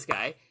fun of this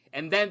guy.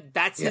 And then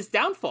that's his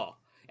downfall.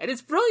 And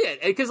it's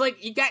brilliant. Because, like,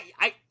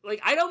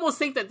 I'd almost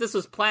think that this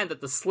was planned,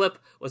 that the slip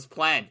was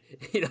planned.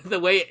 You know, the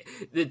way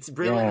it's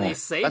brilliantly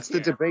safe. That's the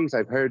debate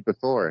I've heard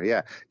before.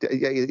 Yeah.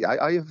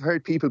 I've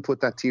heard people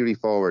put that theory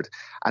forward.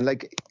 And,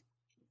 like,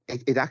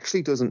 it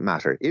actually doesn't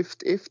matter. If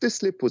the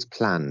slip was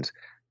planned,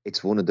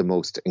 it's one of the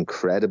most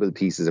incredible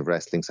pieces of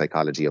wrestling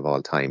psychology of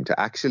all time, to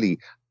actually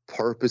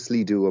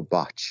purposely do a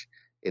botch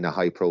in a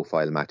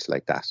high-profile match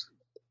like that.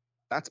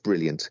 That's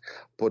brilliant.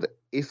 But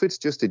if it's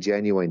just a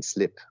genuine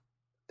slip,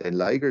 then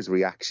Liger's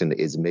reaction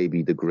is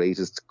maybe the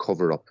greatest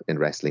cover-up in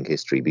wrestling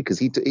history, because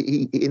he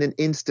in an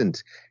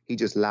instant, he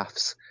just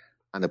laughs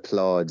and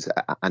applauds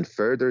and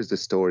furthers the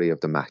story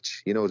of the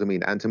match. You know what I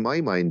mean? And to my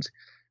mind,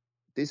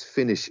 this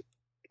finish,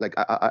 like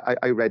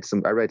I read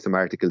some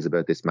articles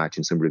about this match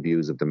and some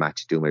reviews of the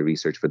match, doing my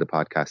research for the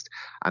podcast,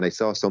 and I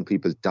saw some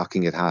people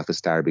docking it half a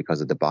star because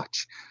of the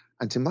botch.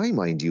 And to my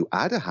mind, you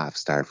add a half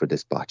star for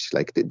this botch.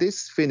 Like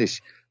this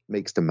finish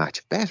makes the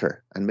match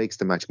better and makes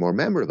the match more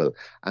memorable.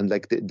 And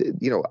like,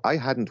 I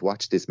hadn't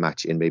watched this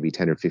match in maybe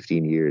 10 or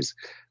 15 years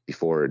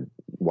before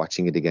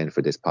watching it again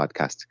for this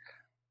podcast.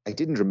 I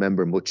didn't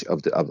remember much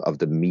of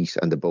the meat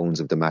and the bones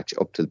of the match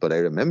but I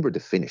remember the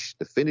finish.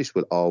 The finish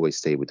will always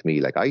stay with me.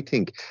 Like, I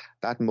think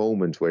that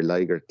moment where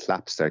Liger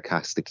claps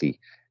sarcastically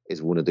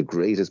is one of the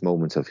greatest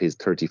moments of his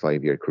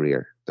 35-year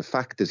career. The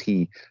fact that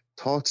he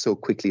thought so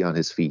quickly on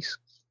his feet,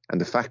 and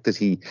the fact that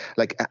he,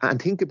 like,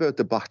 and think about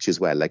the botch as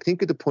well. Like,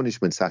 think of the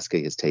punishment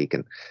Sasuke has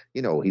taken.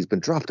 You know, he's been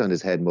dropped on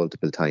his head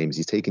multiple times.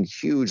 He's taken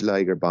huge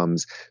Liger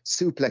bombs,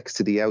 suplex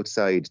to the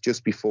outside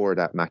just before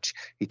that match.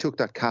 He took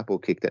that capo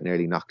kick that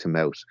nearly knocked him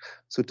out.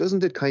 So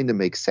doesn't it kind of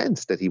make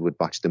sense that he would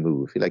botch the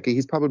move? Like,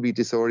 he's probably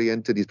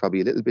disoriented. He's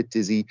probably a little bit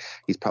dizzy.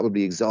 He's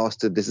probably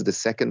exhausted. This is the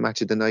second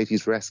match of the night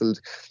he's wrestled.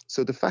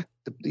 So the fact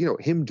that,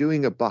 him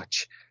doing a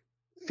botch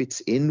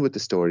fits in with the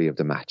story of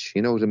the match.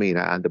 You know what I mean?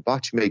 And the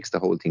botch makes the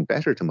whole thing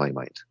better, to my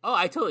mind. Oh,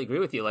 I totally agree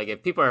with you. Like,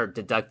 if people are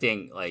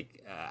deducting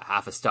like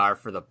half a star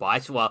for the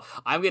botch, well,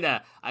 I'm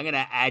gonna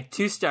add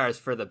 2 stars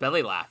for the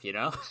belly laugh. You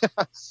know?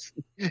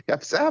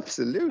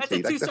 Absolutely. That's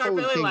a 2-star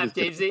belly laugh,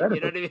 Jamesy. You know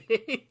what I mean?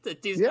 It's a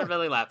 2-star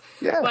belly laugh.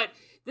 Yeah. But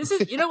this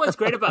is, what's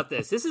great about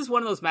this? This is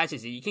one of those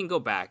matches that you can go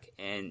back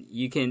and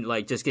you can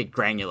like just get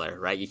granular,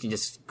 right? You can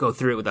just go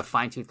through it with a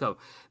fine-tooth comb.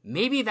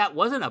 Maybe that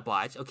wasn't a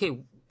botch.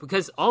 Okay,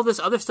 because all this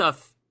other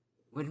stuff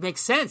would make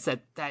sense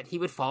that he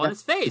would fall on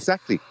his face.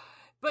 Exactly.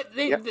 But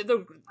they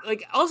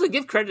like also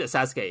give credit to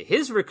Sasuke.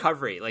 His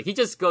recovery, like, he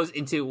just goes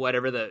into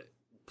whatever the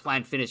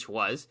planned finish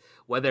was,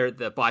 whether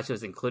the botch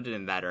was included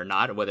in that or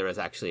not, or whether it was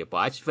actually a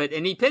botch.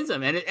 And he pins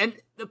him, and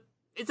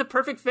it's a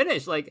perfect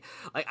finish. Like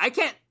I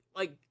can't,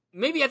 like,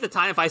 maybe at the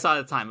time, if I saw it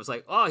at the time, it was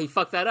like, oh, he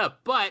fucked that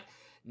up. But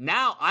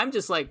now I'm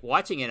just like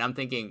watching it, I'm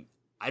thinking,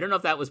 I don't know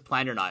if that was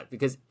planned or not,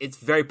 because it's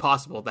very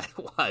possible that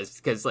it was,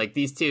 because like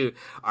these two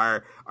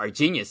are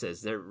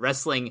geniuses. They're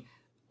wrestling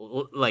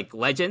like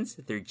legends.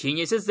 They're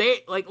geniuses.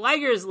 They, like,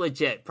 Liger is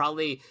legit,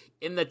 probably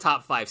in the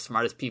top 5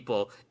 smartest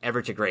people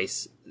ever to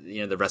grace,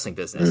 the wrestling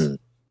business.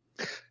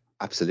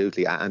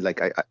 Absolutely. And like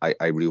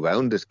I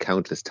rewound it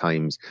countless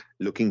times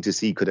looking to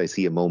see, could I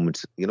see a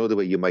moment, the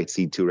way you might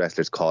see two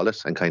wrestlers call it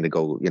and kind of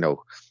go,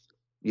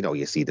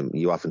 you see them,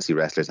 you often see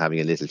wrestlers having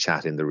a little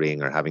chat in the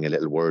ring or having a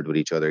little word with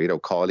each other,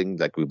 calling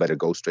like, we better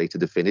go straight to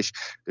the finish.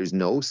 There's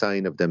no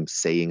sign of them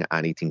saying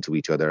anything to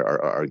each other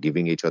or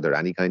giving each other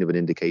any kind of an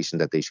indication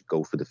that they should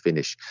go for the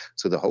finish.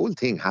 So the whole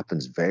thing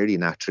happens very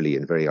naturally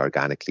and very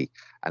organically.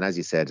 And as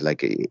you said,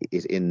 like,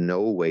 it in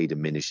no way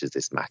diminishes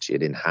this match.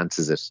 It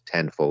enhances it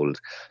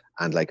tenfold.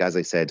 And like, as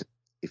I said,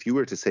 if you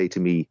were to say to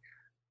me,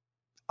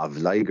 of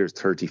Liger's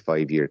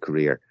 35-year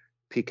career,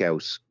 pick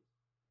out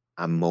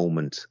a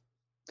moment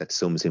that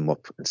sums him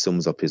up and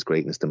sums up his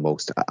greatness the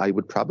most, I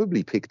would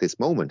probably pick this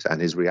moment and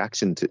his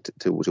reaction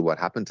to what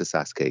happened to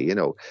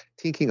Sasuke,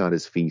 thinking on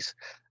his feet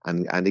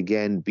and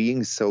again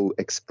being so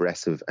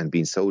expressive and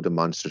being so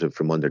demonstrative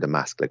from under the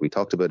mask. Like we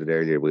talked about it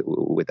earlier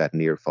with that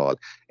near fall.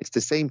 It's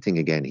the same thing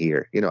again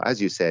here.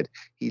 As you said,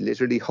 he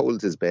literally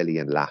holds his belly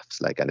and laughs,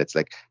 and it's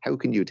like, how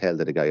can you tell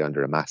that a guy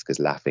under a mask is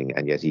laughing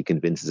and yet he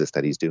convinces us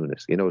that he's doing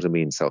it? You know what I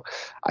mean? So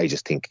I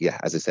just think, yeah,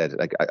 as I said,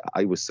 like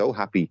I was so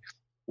happy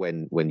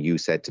when you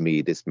said to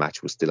me this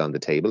match was still on the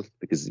table,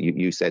 because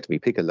you said to me,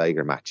 pick a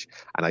Liger match,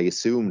 and I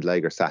assumed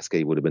Liger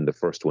Sasuke would have been the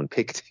first one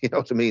picked, you know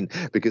what I mean,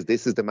 because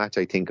this is the match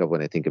I think of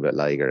when I think about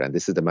Liger, and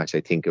this is the match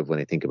I think of when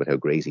I think about how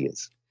great he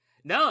is.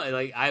 No,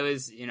 like I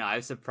was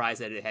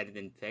surprised that it hadn't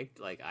been picked.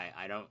 Like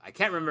I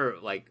can't remember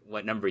like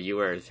what number you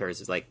were as far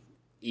as like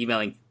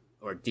emailing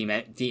or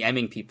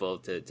DMing people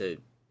to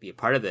be a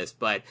part of this,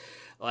 but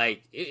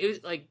like it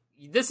was like,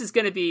 this is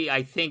going to be,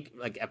 I think,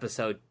 like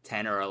episode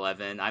 10 or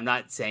 11. I'm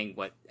not saying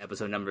what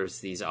episode numbers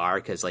these are,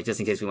 because like just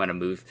in case we want to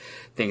move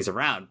things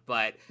around.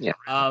 But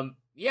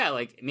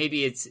like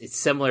maybe it's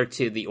similar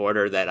to the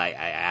order that I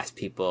asked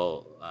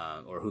people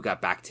or who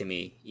got back to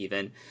me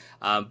even.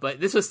 But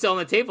this was still on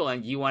the table,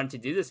 and you wanted to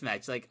do this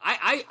match. Like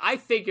I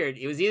figured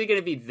it was either going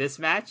to be this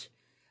match.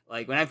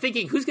 Like, when I'm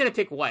thinking who's going to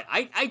pick what,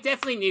 I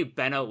definitely knew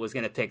Benno was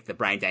going to pick the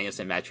Bryan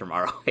Danielson match from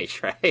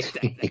ROH,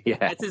 right? Yeah,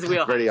 that's his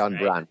wheelhouse. Pretty on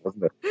brand,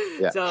 wasn't it?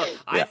 Yeah. So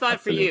I thought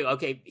absolutely. For you,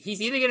 okay,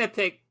 he's either going to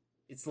pick,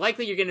 it's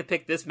likely you're going to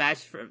pick this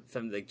match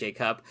from the J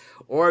Cup,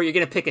 or you're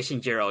going to pick a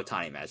Shinjiro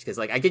Otani match. Because,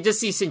 like, I could just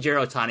see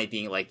Shinjiro Otani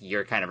being, like,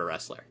 your kind of a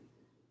wrestler.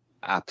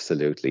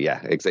 Absolutely,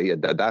 yeah. Exactly.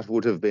 That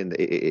would have been,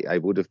 I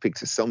would have picked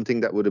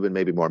something that would have been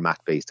maybe more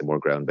mat-based and more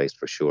ground-based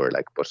for sure.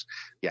 Like, but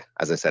yeah,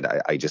 as I said,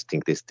 I just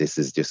think this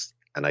is just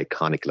an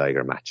iconic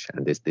Liger match,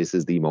 and this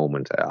is the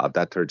moment of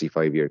that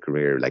 35-year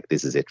career. Like,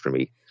 this is it for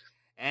me.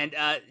 And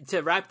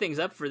to wrap things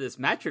up for this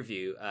match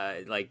review,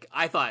 like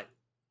I thought,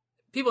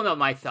 people know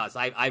my thoughts.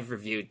 I've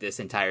reviewed this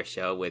entire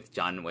show with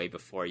John way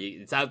before.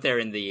 It's out there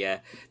in the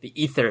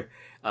ether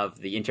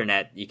of the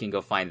internet. You can go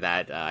find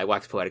that. I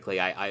Wax Poetically.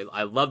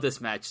 I love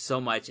this match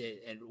so much,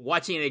 and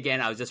watching it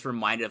again, I was just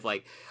reminded of,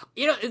 like,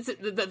 it's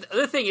the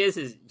other thing is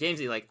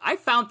Jamesy, like, I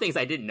found things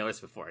I didn't notice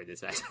before in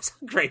this match. That's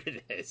how great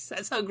it is.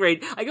 That's how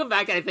great. I go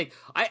back and I think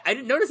I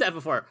didn't notice that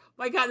before.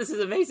 My God, this is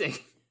amazing.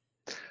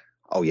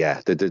 Oh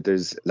yeah,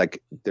 there's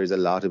a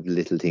lot of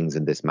little things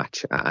in this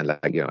match, and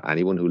like,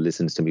 anyone who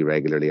listens to me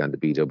regularly on the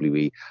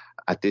BWE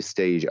at this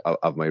stage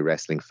of my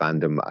wrestling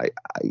fandom,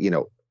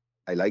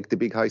 I like the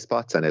big high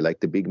spots and I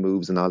like the big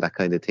moves and all that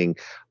kind of thing,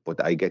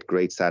 but I get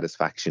great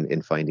satisfaction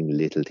in finding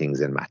little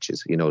things in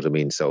matches. You know what I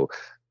mean? So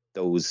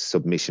those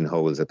submission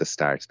holds at the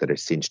start that are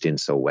cinched in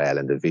so well,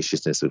 and the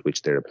viciousness with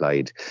which they're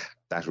applied,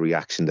 that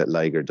reaction that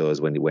Liger does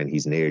when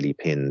he's nearly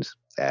pinned,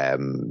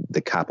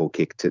 the capo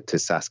kick to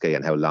Sasuke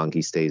and how long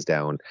he stays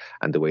down,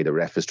 and the way the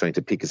ref is trying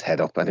to pick his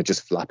head up and it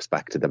just flops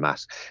back to the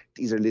mat.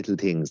 These are little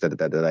things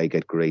that I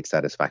get great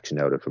satisfaction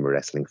out of from a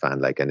wrestling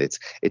fan. Like, and it's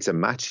a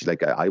match,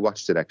 like I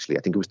watched it actually,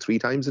 I think it was 3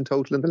 times in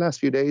total in the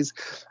last few days,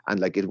 and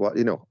like it was,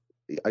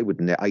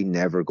 I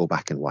never go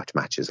back and watch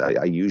matches.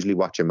 I usually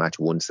watch a match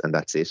once and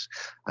that's it.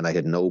 And I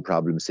had no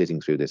problem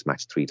sitting through this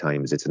match 3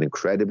 times. It's an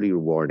incredibly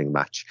rewarding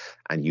match,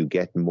 and you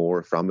get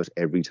more from it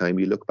every time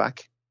you look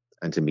back.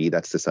 And to me,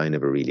 that's the sign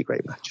of a really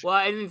great match. Well,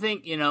 I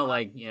think,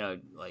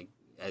 like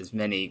as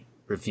many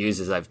reviews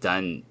as I've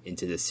done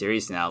into this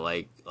series now,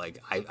 like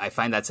I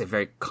find that's a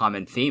very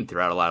common theme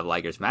throughout a lot of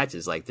Liger's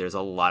matches. Like, there's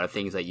a lot of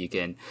things that you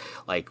can,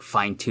 like,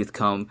 fine tooth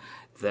comb.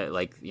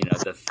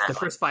 The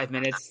first 5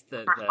 minutes,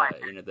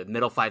 the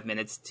middle 5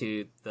 minutes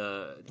to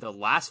the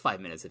last 5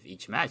 minutes of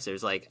each match.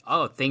 There's like,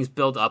 things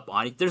build up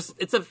on it.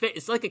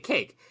 It's like a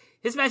cake.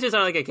 His matches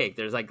are like a cake.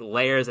 There's like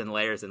layers and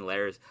layers and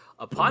layers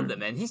upon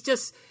them, and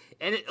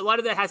a lot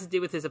of that has to do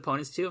with his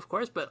opponents too, of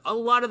course. But a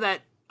lot of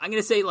that, I'm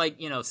going to say, like,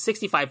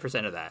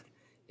 65% of that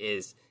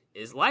is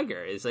is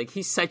Liger. Is like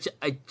he's such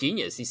a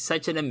genius. He's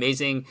such an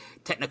amazing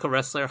technical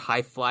wrestler,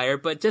 high flyer,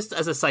 but just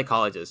as a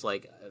psychologist,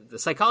 like the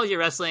psychology of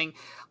wrestling,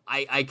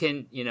 I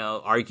can,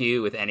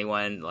 argue with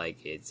anyone,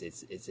 like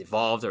it's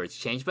evolved or it's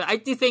changed, but I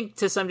do think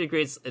to some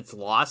degree it's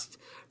lost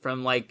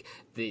from like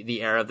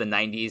the era of the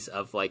 90s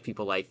of like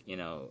people like,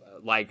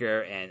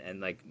 Liger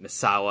and like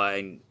Misawa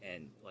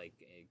and like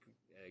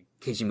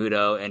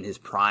Kishimoto and his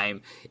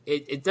prime.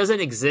 It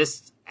doesn't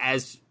exist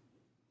as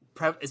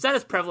it's not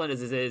as prevalent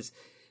as it is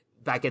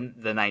back in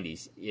the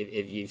 90s,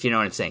 if you know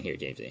what I'm saying here,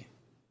 Jamesy.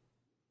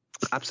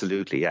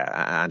 Absolutely,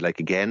 yeah. And like,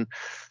 again,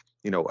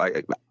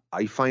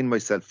 I find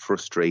myself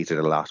frustrated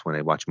a lot when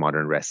I watch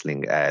modern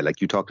wrestling.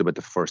 Like you talked about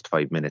the first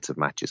 5 minutes of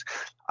matches.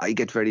 I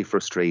get very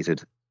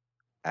frustrated.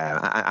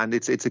 And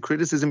it's a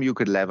criticism you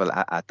could level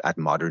at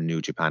modern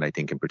New Japan, I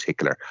think, in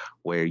particular,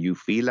 where you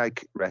feel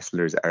like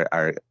wrestlers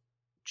are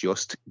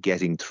just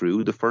getting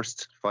through the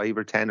first 5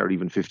 or 10 or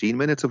even 15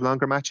 minutes of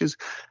longer matches.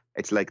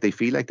 It's like they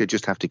feel like they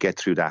just have to get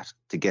through that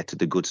to get to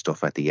the good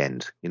stuff at the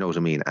end. You know what I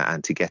mean?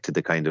 And to get to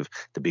the kind of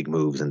the big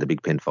moves and the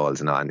big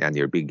pinfalls and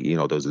your big,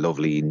 those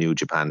lovely New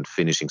Japan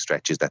finishing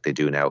stretches that they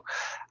do now.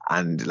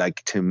 And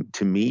like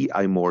to me,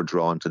 I'm more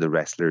drawn to the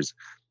wrestlers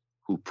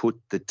who put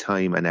the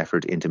time and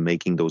effort into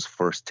making those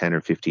first 10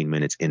 or 15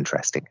 minutes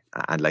interesting.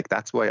 And like,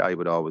 that's why I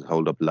would always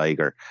hold up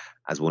Liger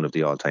as one of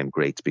the all-time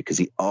greats, because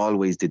he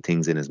always did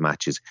things in his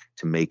matches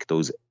to make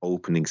those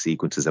opening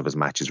sequences of his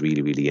matches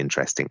really, really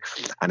interesting.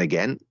 And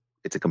again,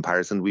 it's a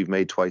comparison we've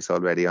made twice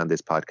already on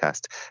this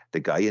podcast. The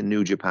guy in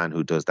New Japan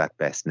who does that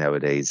best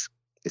nowadays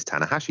is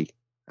Tanahashi.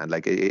 And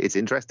like, it's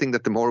interesting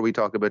that the more we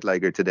talk about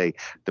Liger today,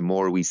 the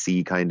more we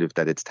see kind of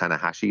that it's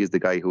Tanahashi is the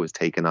guy who has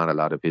taken on a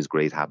lot of his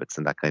great habits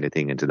and that kind of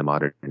thing into the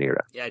modern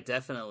era. Yeah,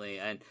 definitely.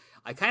 And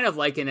I kind of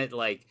liken it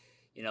like,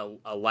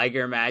 a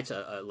Liger match,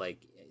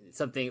 like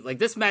something like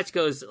this match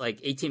goes like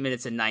 18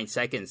 minutes and 9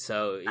 seconds.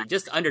 So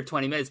just under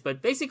 20 minutes,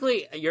 but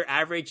basically your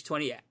average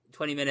 20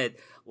 minute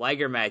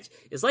Liger match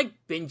is like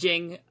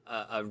binging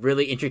a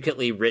really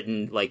intricately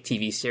written like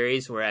TV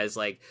series, whereas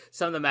like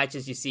some of the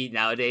matches you see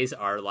nowadays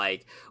are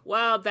like,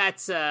 well,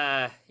 that's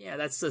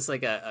just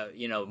like a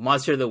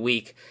Monster of the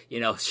Week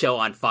show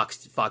on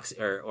Fox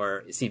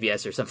or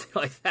CBS or something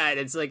like that.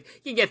 It's like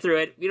you can get through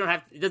it.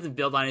 It doesn't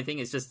build on anything.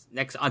 It's just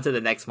onto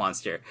the next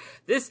monster.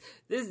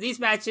 These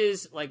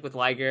matches like with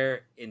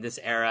Liger in this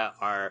era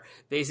are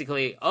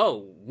basically,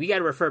 we got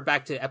to refer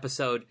back to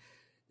episode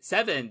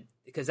 7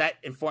 because that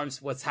informs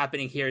what's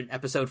happening here in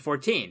episode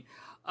 14.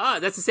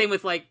 That's the same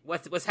with like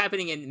what's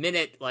happening in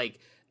minute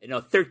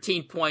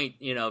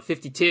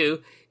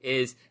 13.52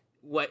 is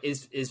what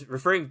is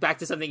referring back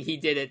to something he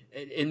did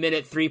in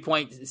minute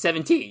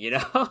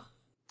 3.17.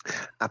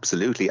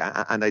 Absolutely.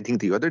 And I think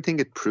the other thing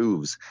it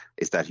proves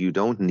is that you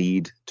don't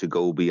need to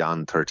go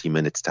beyond 30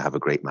 minutes to have a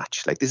great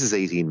match. Like, this is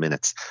 18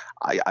 minutes.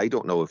 I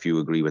don't know if you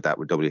agree with that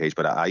with WH,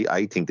 but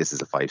I think this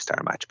is a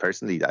 5-star match.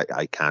 Personally,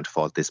 I can't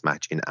fault this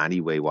match in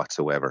any way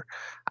whatsoever.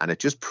 And it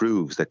just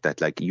proves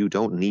that like, you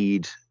don't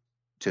need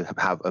to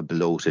have a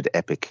bloated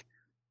epic,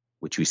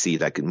 which we see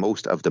like in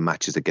most of the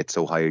matches that get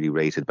so highly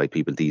rated by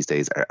people these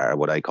days are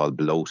what I call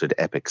bloated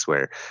epics,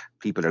 where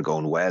people are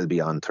going well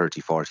beyond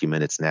 30, 40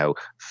 minutes now,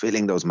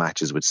 filling those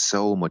matches with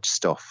so much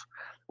stuff.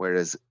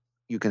 Whereas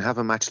you can have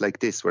a match like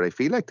this where I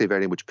feel like they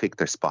very much picked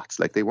their spots.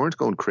 Like, they weren't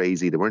going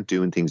crazy. They weren't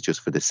doing things just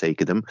for the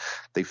sake of them.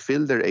 They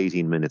filled their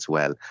 18 minutes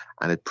well,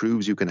 and it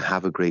proves you can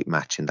have a great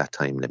match in that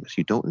time limit.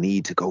 You don't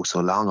need to go so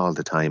long all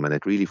the time, and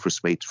it really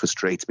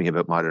frustrates me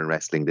about modern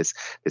wrestling, this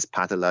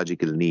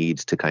pathological need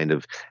to kind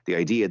of, the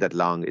idea that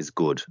long is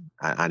good,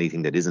 and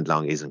anything that isn't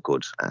long isn't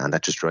good, and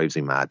that just drives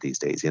me mad these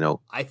days,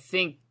 I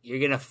think you're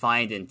going to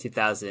find in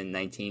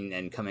 2019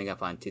 and coming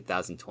up on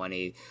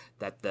 2020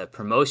 that the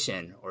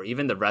promotion or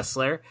even the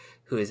wrestler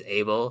who is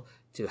able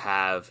to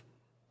have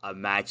a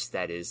match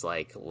that is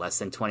like less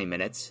than 20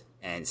 minutes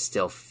and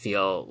still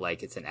feel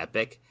like it's an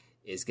epic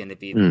is going to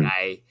be the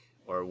guy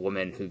or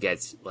woman who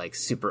gets like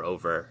super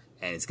over,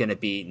 and it's going to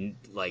be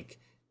like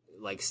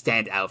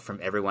stand out from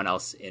everyone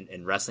else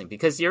in wrestling.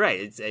 Because you're right,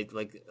 it's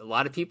like a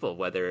lot of people,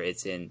 whether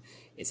it's in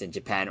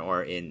Japan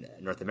or in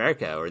North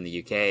America or in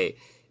the UK,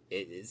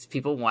 it's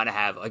people want to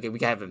have, okay, we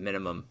can have a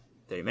minimum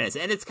 30 minutes.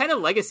 And it's kind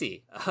of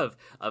legacy of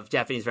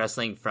Japanese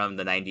wrestling from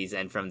the 90s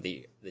and from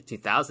the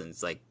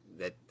 2000s, like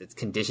that's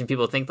conditioned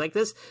people to think like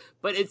this,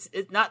 but it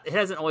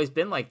hasn't always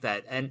been like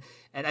that. And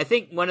I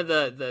think one of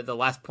the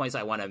last points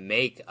I want to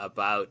make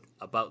about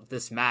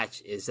this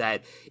match is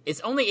that it's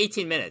only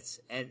 18 minutes.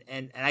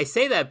 And I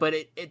say that, but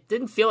it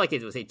didn't feel like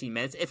it was 18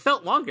 minutes. It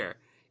felt longer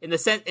in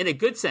a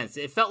good sense.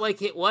 It felt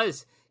like it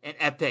was an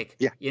epic,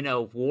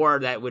 war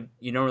that would,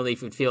 you normally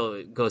would feel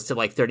it goes to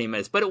like 30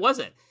 minutes, but it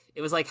wasn't.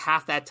 It was like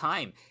half that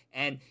time.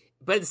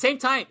 But at the same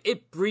time,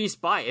 it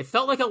breezed by. It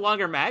felt like a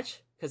longer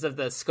match because of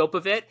the scope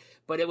of it,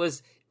 but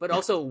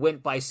also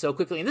went by so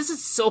quickly. And this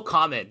is so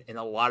common in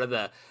a lot of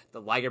the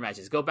Liger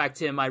matches. Go back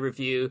to my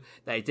review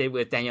that I did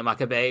with Daniel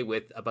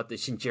Makabe about the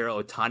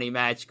Shinjiro Otani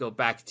match. Go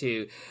back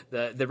to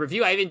the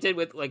review I even did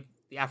with like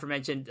the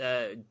aforementioned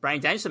Bryan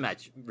Danielson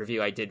match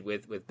review I did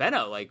with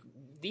Benno. Like,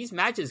 these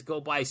matches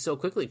go by so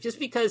quickly just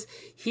because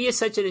he is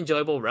such an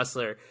enjoyable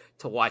wrestler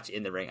to watch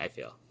in the ring, I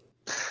feel.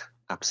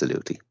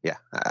 Absolutely. Yeah.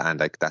 And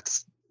like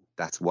that's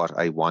what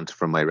I want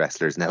from my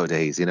wrestlers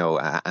nowadays, you know,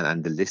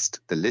 and the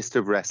list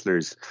of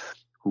wrestlers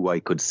who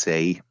I could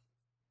say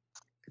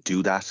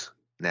do that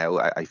now,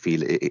 I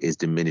feel is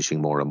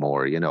diminishing more and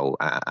more, you know,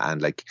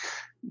 and like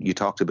you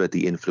talked about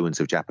the influence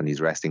of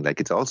Japanese wrestling, like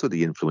it's also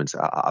the influence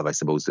of, I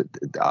suppose,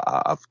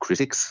 of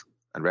critics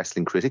and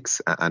wrestling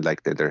critics. And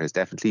like there has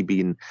definitely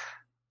been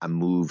a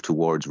move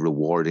towards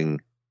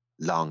rewarding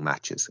long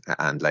matches.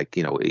 And like,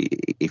 you know,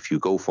 if you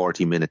go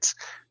 40 minutes,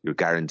 you're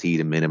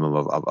guaranteed a minimum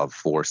of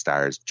 4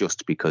 stars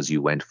just because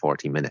you went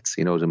 40 minutes.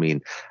 You know what I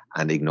mean?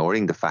 And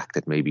ignoring the fact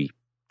that maybe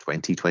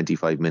 20,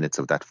 25 minutes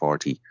of that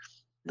 40,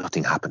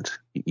 nothing happened.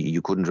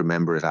 You couldn't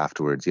remember it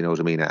afterwards. You know what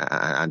I mean?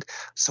 And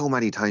so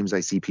many times I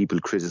see people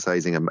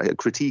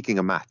critiquing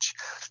a match,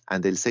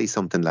 and they'll say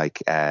something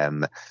like,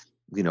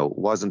 you know,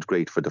 wasn't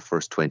great for the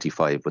first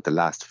 25, but the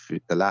last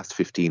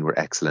 15 were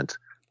excellent.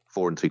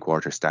 4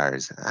 3/4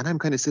 stars. And I'm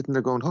kind of sitting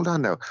there going, hold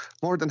on now,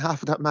 more than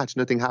half of that match,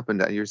 nothing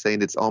happened. And you're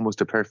saying it's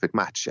almost a perfect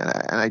match.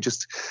 And I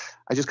just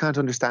can't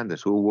understand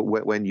it.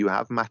 When you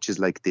have matches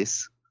like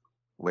this,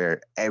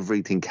 where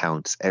everything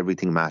counts,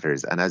 everything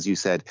matters. And as you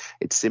said,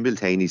 it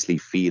simultaneously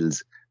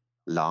feels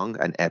long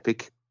and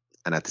epic,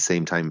 and at the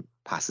same time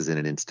passes in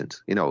an instant.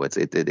 You know, that's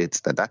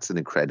an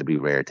incredibly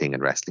rare thing in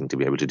wrestling to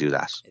be able to do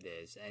that. It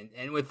is.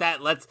 And with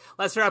that, let's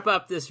wrap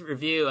up this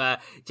review.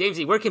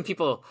 Jamesy, where can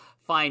people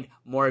find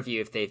more of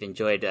you if they've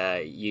enjoyed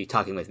you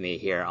talking with me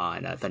here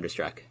on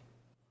Thunderstruck?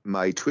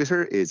 My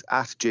Twitter is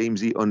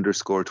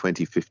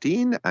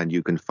 @Jamesy_2015, and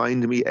you can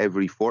find me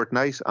every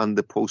fortnight on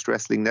the Post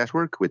Wrestling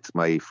Network with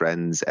my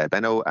friends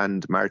Benno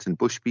and Martin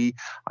Bushby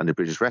on the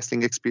British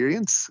Wrestling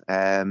Experience.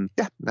 Yeah,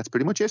 that's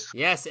pretty much it.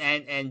 Yes,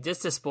 and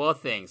just to spoil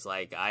things,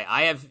 like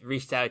I have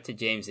reached out to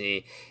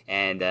Jamesy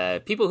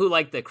and people who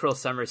like the Cruel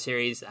Summer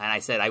series, and I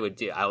said I will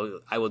do an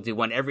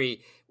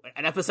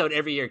episode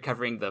every year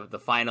covering the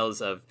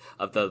finals of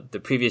the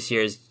previous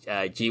year's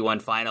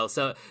G1 final.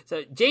 So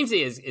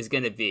Jamesy is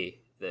going to be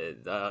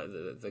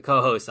the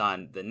co-host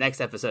on the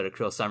next episode of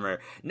Cruel Summer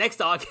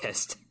next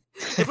August.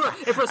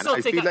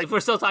 If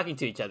we're still talking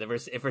to each other,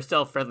 if we're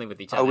still friendly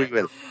with each other. Oh, we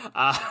will.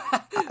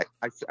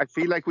 I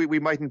feel like we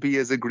mightn't be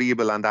as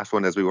agreeable on that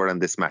one as we were on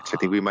this match. I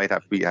think we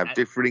have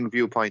differing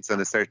viewpoints on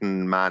a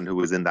certain man who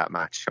was in that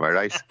match. Am I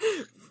right?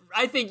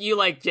 I think you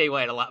like Jay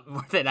White a lot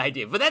more than I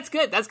do, but that's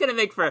good. That's going to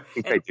make for an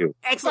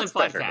excellent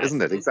podcast, better,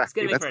 isn't it?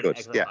 Exactly. That's good.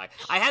 Podcast.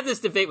 I have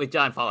this debate with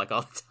John Pollock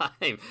all the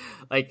time.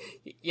 Like,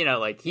 you know,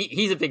 like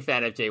he's a big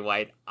fan of Jay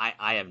White.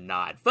 I am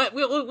not, but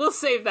we'll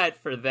save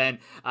that for then.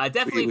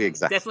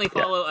 Definitely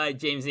follow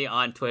Jamesy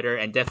on Twitter,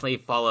 and definitely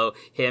follow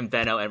him,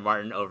 Benno, and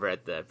Martin over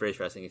at the British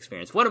Wrestling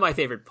Experience. One of my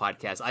favorite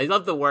podcasts. I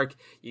love the work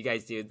you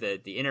guys do.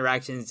 The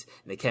interactions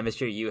and the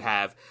chemistry you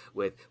have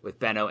with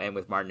Benno and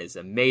with Martin is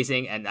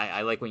amazing, and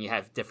I like when you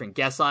have different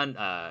guests on.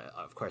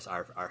 Of course,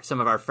 some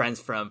of our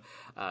friends from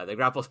the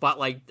Grapple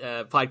Spotlight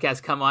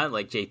podcast come on,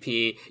 like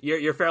JP,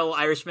 your fellow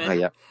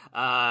Irishman.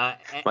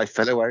 My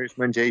fellow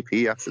Irishman,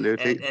 JP,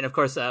 absolutely. And of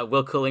course,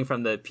 Will Cooling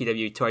from the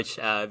PW Torch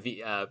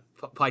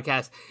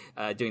podcast,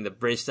 doing the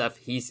British stuff.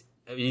 He's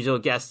a usual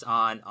guest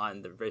on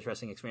the British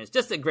Wrestling Experience.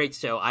 Just a great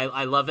show.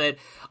 I love it.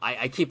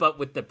 I keep up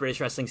with the British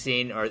wrestling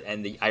scene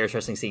and the Irish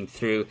wrestling scene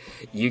through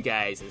you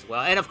guys as well.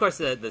 And of course,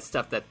 the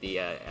stuff that the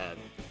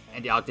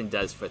Andy Ogden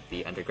does for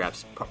the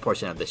Undergraps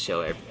portion of the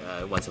show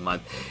once a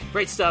month.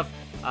 Great stuff.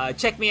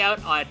 Check me out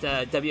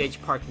at WH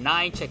Park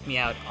 9. Check me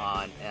out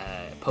on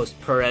Post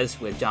Perez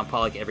with John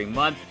Pollock every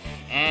month.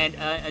 And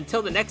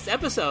until the next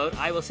episode,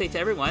 I will say to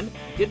everyone,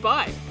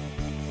 goodbye.